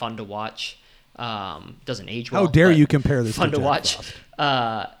just kind of fun to watch. Doesn't age well. How dare you compare this fun to to Jack watch. Frost.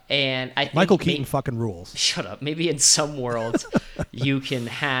 And I think Michael Keaton fucking rules. Shut up. Maybe in some worlds you can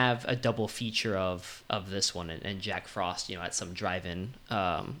have a double feature of this one and Jack Frost, at some drive-in,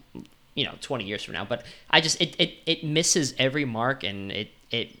 20 years from now. But I just it misses every mark, and it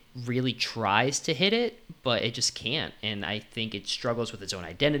really tries to hit it, but it just can't. And I think it struggles with its own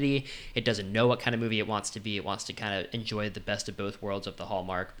identity. It doesn't know what kind of movie it wants to be. It wants to kind of enjoy the best of both worlds of the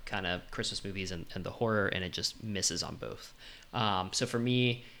Hallmark kind of Christmas movies and the horror, and it just misses on both. So for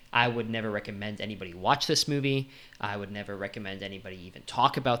me, I would never recommend anybody watch this movie. I would never recommend anybody even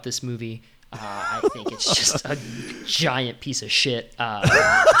talk about this movie. I think it's just a giant piece of shit.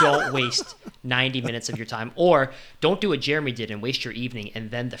 Don't waste 90 minutes of your time, or don't do what Jeremy did and waste your evening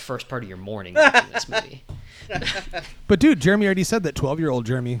and then the first part of your morning watching this movie. But dude, Jeremy already said that 12-year-old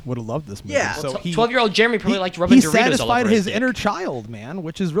Jeremy would have loved this movie. Yeah. So 12-year-old Jeremy probably liked rubbing Doritos all over his satisfied his dick. inner child, man,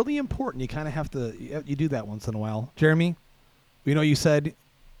 which is really important. You kind of have to you do that once in a while. Jeremy, you said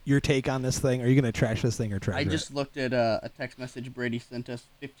your take on this thing. Are you going to trash this thing or treasure I just it? looked at a text message Brady sent us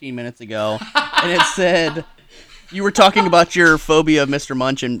 15 minutes ago, and it said, you were talking about your phobia of Mr.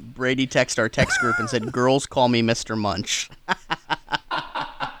 Munch, and Brady texted our text group and said, girls call me Mr. Munch.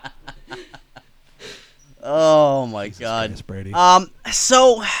 Oh, my God. Christ, Brady.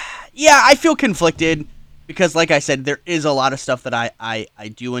 So, yeah, I feel conflicted because, like I said, there is a lot of stuff that I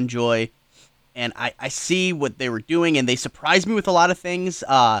do enjoy. And I see what they were doing, and they surprised me with a lot of things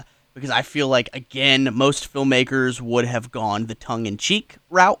because I feel like, again, most filmmakers would have gone the tongue-in-cheek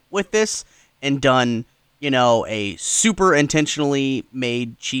route with this and done, a super intentionally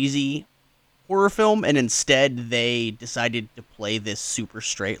made cheesy horror film, and instead they decided to play this super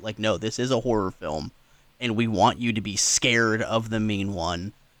straight. Like, no, this is a horror film, and we want you to be scared of the mean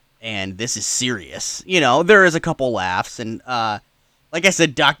one, and this is serious. There is a couple laughs, and like I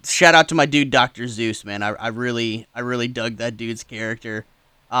said, shout out to my dude, Dr. Zeus, man. I really dug that dude's character.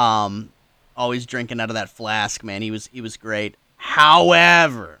 Always drinking out of that flask, man. He was great.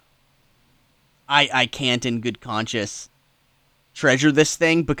 However, I can't in good conscience treasure this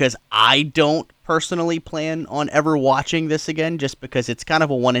thing because I don't personally plan on ever watching this again, just because it's kind of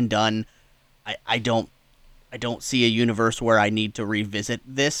a one and done. I don't see a universe where I need to revisit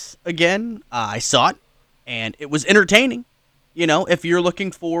this again. I saw it, and it was entertaining. If you're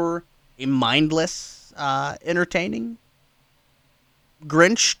looking for a mindless, entertaining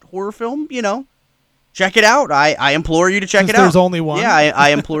Grinch horror film, check it out. I implore you to check it out. There's only one. Yeah,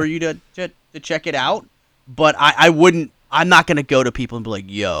 I implore you to check it out. But I'm not going to go to people and be like,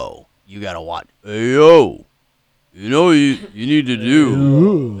 yo, you got to watch. Hey, yo, you need to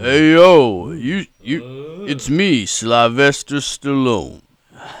do. Hey, yo, it's me, Sylvester Stallone.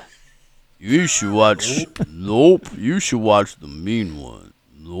 You should watch. Nope. You should watch the mean one.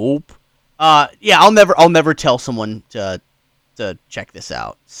 Nope. Yeah, I'll never tell someone to check this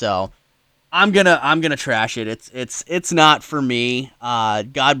out. So I'm gonna trash it. It's not for me.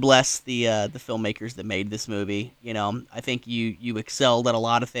 God bless the filmmakers that made this movie. I think you excelled at a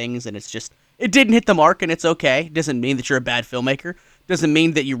lot of things, and it didn't hit the mark, and it's okay. It doesn't mean that you're a bad filmmaker. Doesn't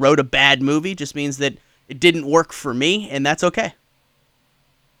mean that you wrote a bad movie. Just means that it didn't work for me, and that's okay.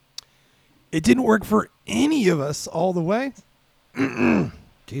 It didn't work for any of us all the way.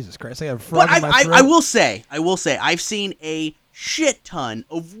 Jesus Christ, I have a frog in my throat. I will say, I've seen a shit ton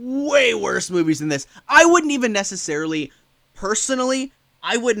of way worse movies than this. I wouldn't necessarily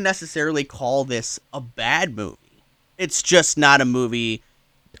call this a bad movie. It's just not a movie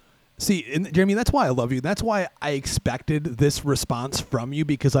See, and Jeremy, that's why I love you. That's why I expected this response from you,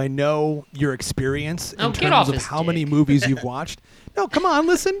 because I know your experience in get off terms of his how many dick. movies you've watched. No, come on,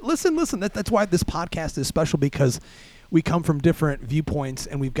 listen. That's why this podcast is special, because we come from different viewpoints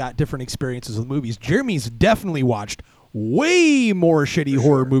and we've got different experiences with movies. Jeremy's definitely watched way more shitty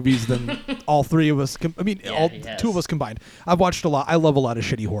horror movies than all three of us. Yeah, he has. Two of us combined. I've watched a lot. I love a lot of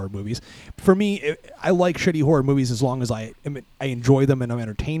shitty horror movies. For me, I like shitty horror movies as long as I enjoy them and I'm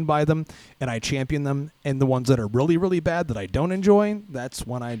entertained by them and I champion them. And the ones that are really, really bad that I don't enjoy, that's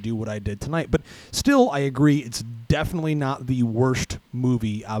when I do what I did tonight. But still, I agree, it's definitely not the worst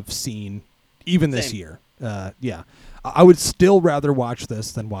movie I've seen even this Same. year. Yeah. I would still rather watch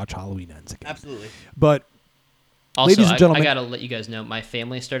this than watch Halloween Ends again. Absolutely. But Also, ladies and gentlemen, I gotta let you guys know, my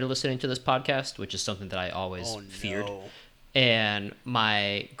family started listening to this podcast, which is something that I always feared. No. And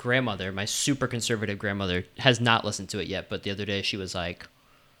my grandmother, my super conservative grandmother, has not listened to it yet. But the other day she was like,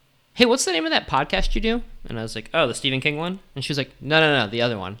 "Hey, what's the name of that podcast you do?" And I was like, "Oh, the Stephen King one." And she was like, No, the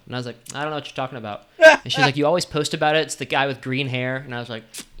other one." And I was like, "I don't know what you're talking about." And she's like, "You always post about it. It's the guy with green hair." And I was like,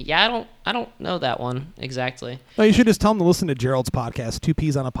 "Yeah, I don't know that one exactly." no, you should just tell him to listen to Gerald's podcast, Two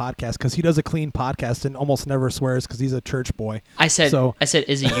Peas on a Podcast, because he does a clean podcast and almost never swears because he's a church boy. I said, So-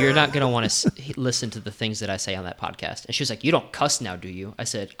 Izzy, you're not gonna want to listen to the things that I say on that podcast. And she was like, "You don't cuss now, do you?" I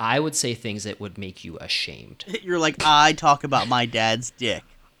said, "I would say things that would make you ashamed." You're like, I talk about my dad's dick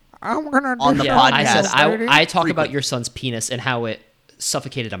I'm gonna on the Yeah, podcast. I said I talk Frequent. about your son's penis and how it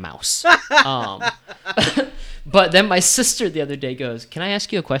suffocated a mouse. But then my sister the other day goes, "Can I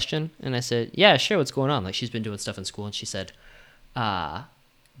ask you a question?" And I said, "Yeah, sure. What's going on?" Like, she's been doing stuff in school, and she said,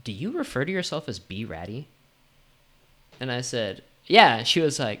 "Do you refer to yourself as B Ratty?" And I said, "Yeah." And she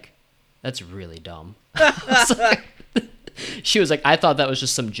was like, "That's really dumb." She was like, "I thought that was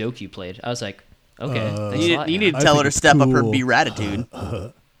just some joke you played." I was like, "Okay, thanks a lot, You Anna." need to I tell her think to it's step up her cool. B-ratitude.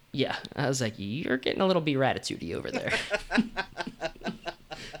 Yeah, I was like, "You're getting a little B-ratitude-y over there."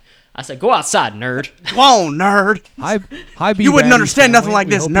 I said, "Go outside, nerd." Come on, nerd. Hi, B. You wouldn't Ratty understand nothing family. like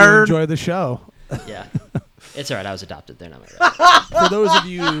We this, hope nerd. You enjoy the show. Yeah, it's all right. I was adopted. They're not my right. For those of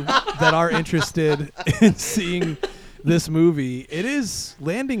you that are interested in seeing this movie, it is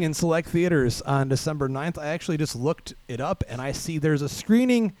landing in select theaters on December 9th. I actually just looked it up, and I see there's a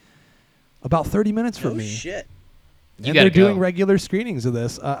screening about 30 minutes from me. Shit. You And gotta they're doing go. regular screenings of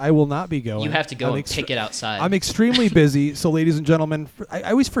this. I will not be going. You have to go I'm and pick it outside. I'm extremely busy. So, ladies and gentlemen, I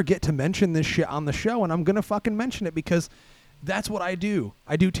always forget to mention this shit on the show, and I'm going to fucking mention it because that's what I do.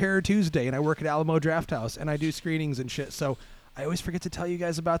 I do Terror Tuesday, and I work at Alamo Drafthouse, and I do screenings and shit. So I always forget to tell you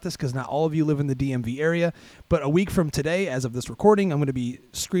guys about this because not all of you live in the DMV area. But a week from today, as of this recording, I'm going to be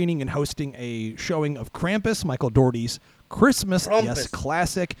screening and hosting a showing of Krampus, Michael Dougherty's Christmas, yes, Krampus.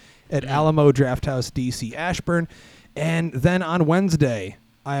 classic, at Alamo Drafthouse, DC, Ashburn. And then on Wednesday,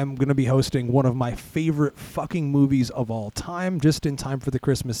 I am going to be hosting one of my favorite fucking movies of all time, just in time for the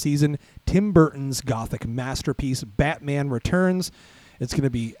Christmas season, Tim Burton's Gothic masterpiece, Batman Returns. It's going to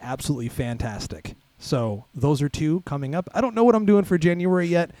be absolutely fantastic. So those are two coming up. I don't know what I'm doing for January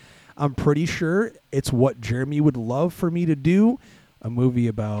yet. I'm pretty sure it's what Jeremy would love for me to do, a movie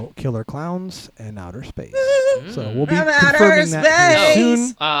about killer clowns and outer space. So we'll be confirming that here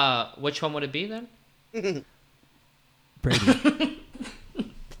soon. Which one would it be then? Brady.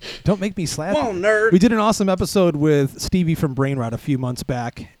 Don't make me slap Come you. on, nerd. We did an awesome episode with Stevie from Brain Rot a few months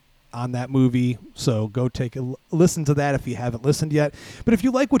back on that movie, so go take a listen to that if you haven't listened yet. But if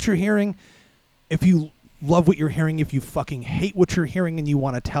you like what you're hearing, if you love what you're hearing, if you fucking hate what you're hearing and you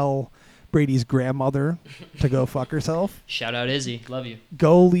want to tell Brady's grandmother to go fuck herself, Shout out Izzy, love you.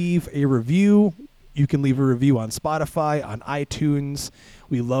 go leave a review. You can leave a review on Spotify, on iTunes.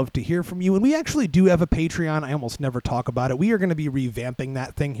 We love to hear from you. And we actually do have a Patreon. I almost never talk about it. We are going to be revamping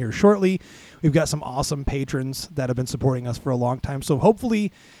that thing here shortly. We've got some awesome patrons that have been supporting us for a long time. So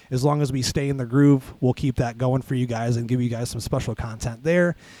hopefully, as long as we stay in the groove, we'll keep that going for you guys and give you guys some special content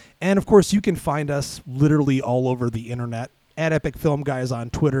there. And of course, you can find us literally all over the internet at Epic Film Guys on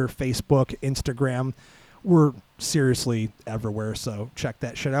Twitter, Facebook, Instagram. We're seriously everywhere, so check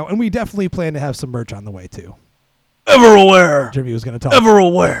that shit out. And we definitely plan to have some merch on the way, too. Everywhere. Jimmy was going to talk.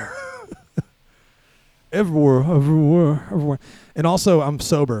 Everywhere. Everywhere. And also, I'm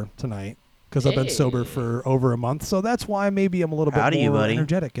sober tonight because I've been Hey. sober for over a month. So that's why maybe I'm a little Proud bit of you, more buddy.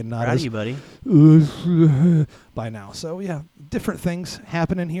 energetic and not Proud of as you, buddy. by now. So, yeah, different things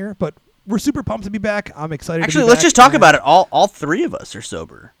happening here. But we're super pumped to be back. I'm excited Actually, to be let's back. just talk about it. All three of us are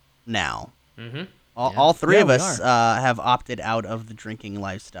sober now. Mm-hmm. All three Yeah, of we us have opted out of the drinking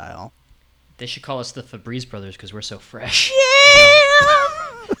lifestyle. They should call us the Febreze brothers because we're so fresh.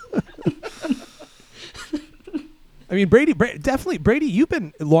 I mean, definitely, Brady, you've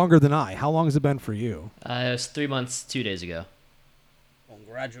been longer than I. How long has it been for you? It was 3 months, 2 days ago.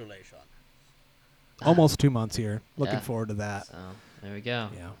 Congratulations. Almost 2 months here. Looking Yeah. forward to that. So there we go.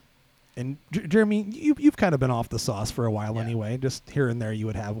 Yeah. And Jeremy, you've kind of been off the sauce for a while anyway. Just here and there, you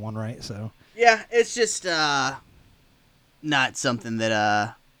would have one, right? So Yeah, it's just not something that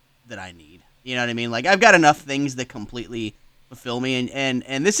I need. You know what I mean? Like I've got enough things that completely fulfill me,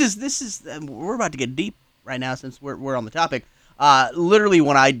 and this is we're about to get deep right now since we're on the topic. Literally,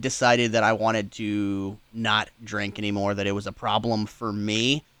 when I decided that I wanted to not drink anymore, that it was a problem for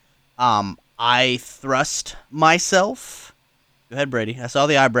me, I thrust myself. Go ahead, Brady. I saw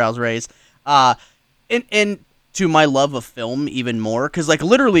the eyebrows raise. And to my love of film even more, because like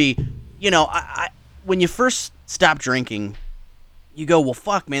literally, you know, I when you first stop drinking, you go, well,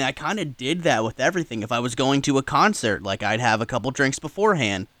 fuck, man, I kind of did that with everything. If I was going to a concert, like I'd have a couple drinks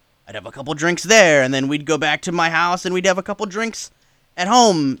beforehand, I'd have a couple drinks there, and then we'd go back to my house and we'd have a couple drinks at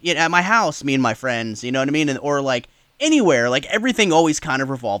home, you know, at my house, me and my friends, you know what I mean? And, or like anywhere, like everything always kind of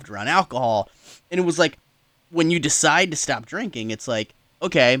revolved around alcohol. And it was like, when you decide to stop drinking, it's like,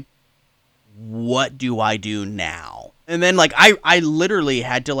 okay, what do I do now? And then like I literally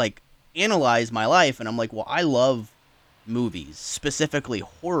had to like analyze my life, and I'm like, well, I love movies, specifically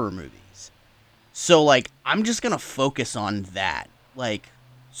horror movies. So like I'm just going to focus on that like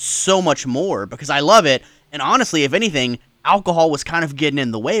so much more because I love it. And honestly, if anything, alcohol was kind of getting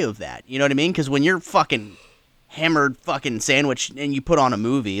in the way of that. You know what I mean? Cuz when you're fucking hammered fucking sandwich and you put on a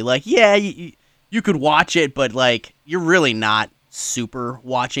movie, like yeah, you could watch it, but like you're really not super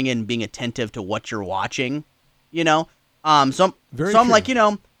watching it and being attentive to what you're watching, you know? So I'm like, you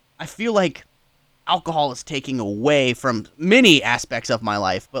know, I feel like alcohol is taking away from many aspects of my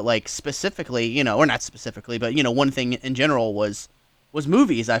life, but like specifically, you know, or not specifically, but you know, one thing in general was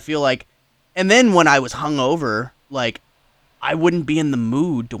movies. I feel like, and then when I was hungover, like I wouldn't be in the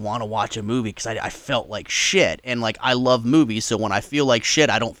mood to want to watch a movie because I felt like shit, and like I love movies, so when I feel like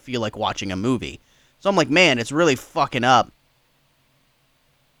shit, I don't feel like watching a movie. So I'm like, man, it's really fucking up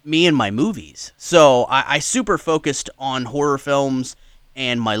me and my movies. So I super focused on horror films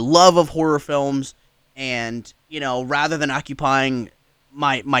and my love of horror films, and you know, rather than occupying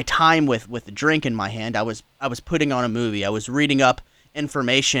my time with a drink in my hand, I was putting on a movie. I was reading up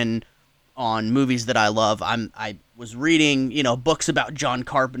information on movies that I love. I was reading, you know, books about John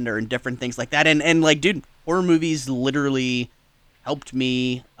Carpenter and different things like that, and like, dude, horror movies literally helped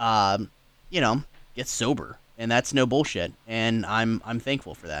me you know, get sober, and that's no bullshit, and I'm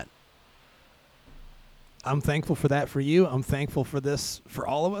thankful for that. I'm thankful for that for you. I'm thankful for this for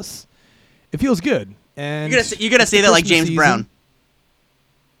all of us. It feels good. And you're gonna say that like James Brown.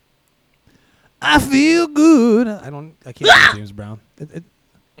 I feel good. I can't do James Brown.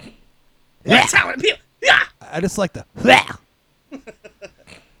 That's how it feels. Yeah. I just like the.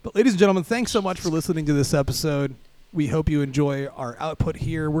 But ladies and gentlemen, thanks so much for listening to this episode. We hope you enjoy our output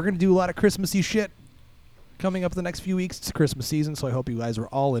here. We're gonna do a lot of Christmassy shit coming up the next few weeks. It's Christmas season, so I hope you guys are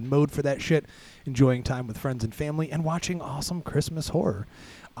all in mode for that shit, enjoying time with friends and family, and watching awesome Christmas horror.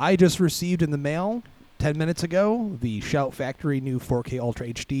 I just received in the mail 10 minutes ago the Shout Factory new 4K Ultra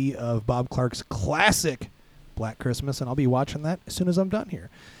HD of Bob Clark's classic Black Christmas, and I'll be watching that as soon as I'm done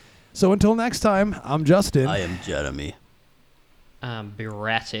here. So until next time, I'm Justin. I am Jeremy.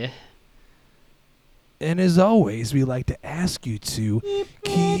 Berati. And as always, we like to ask you to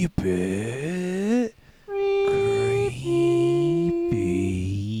keep it creepy.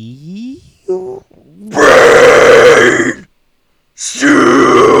 Brain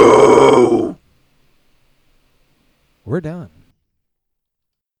Stew! We're done.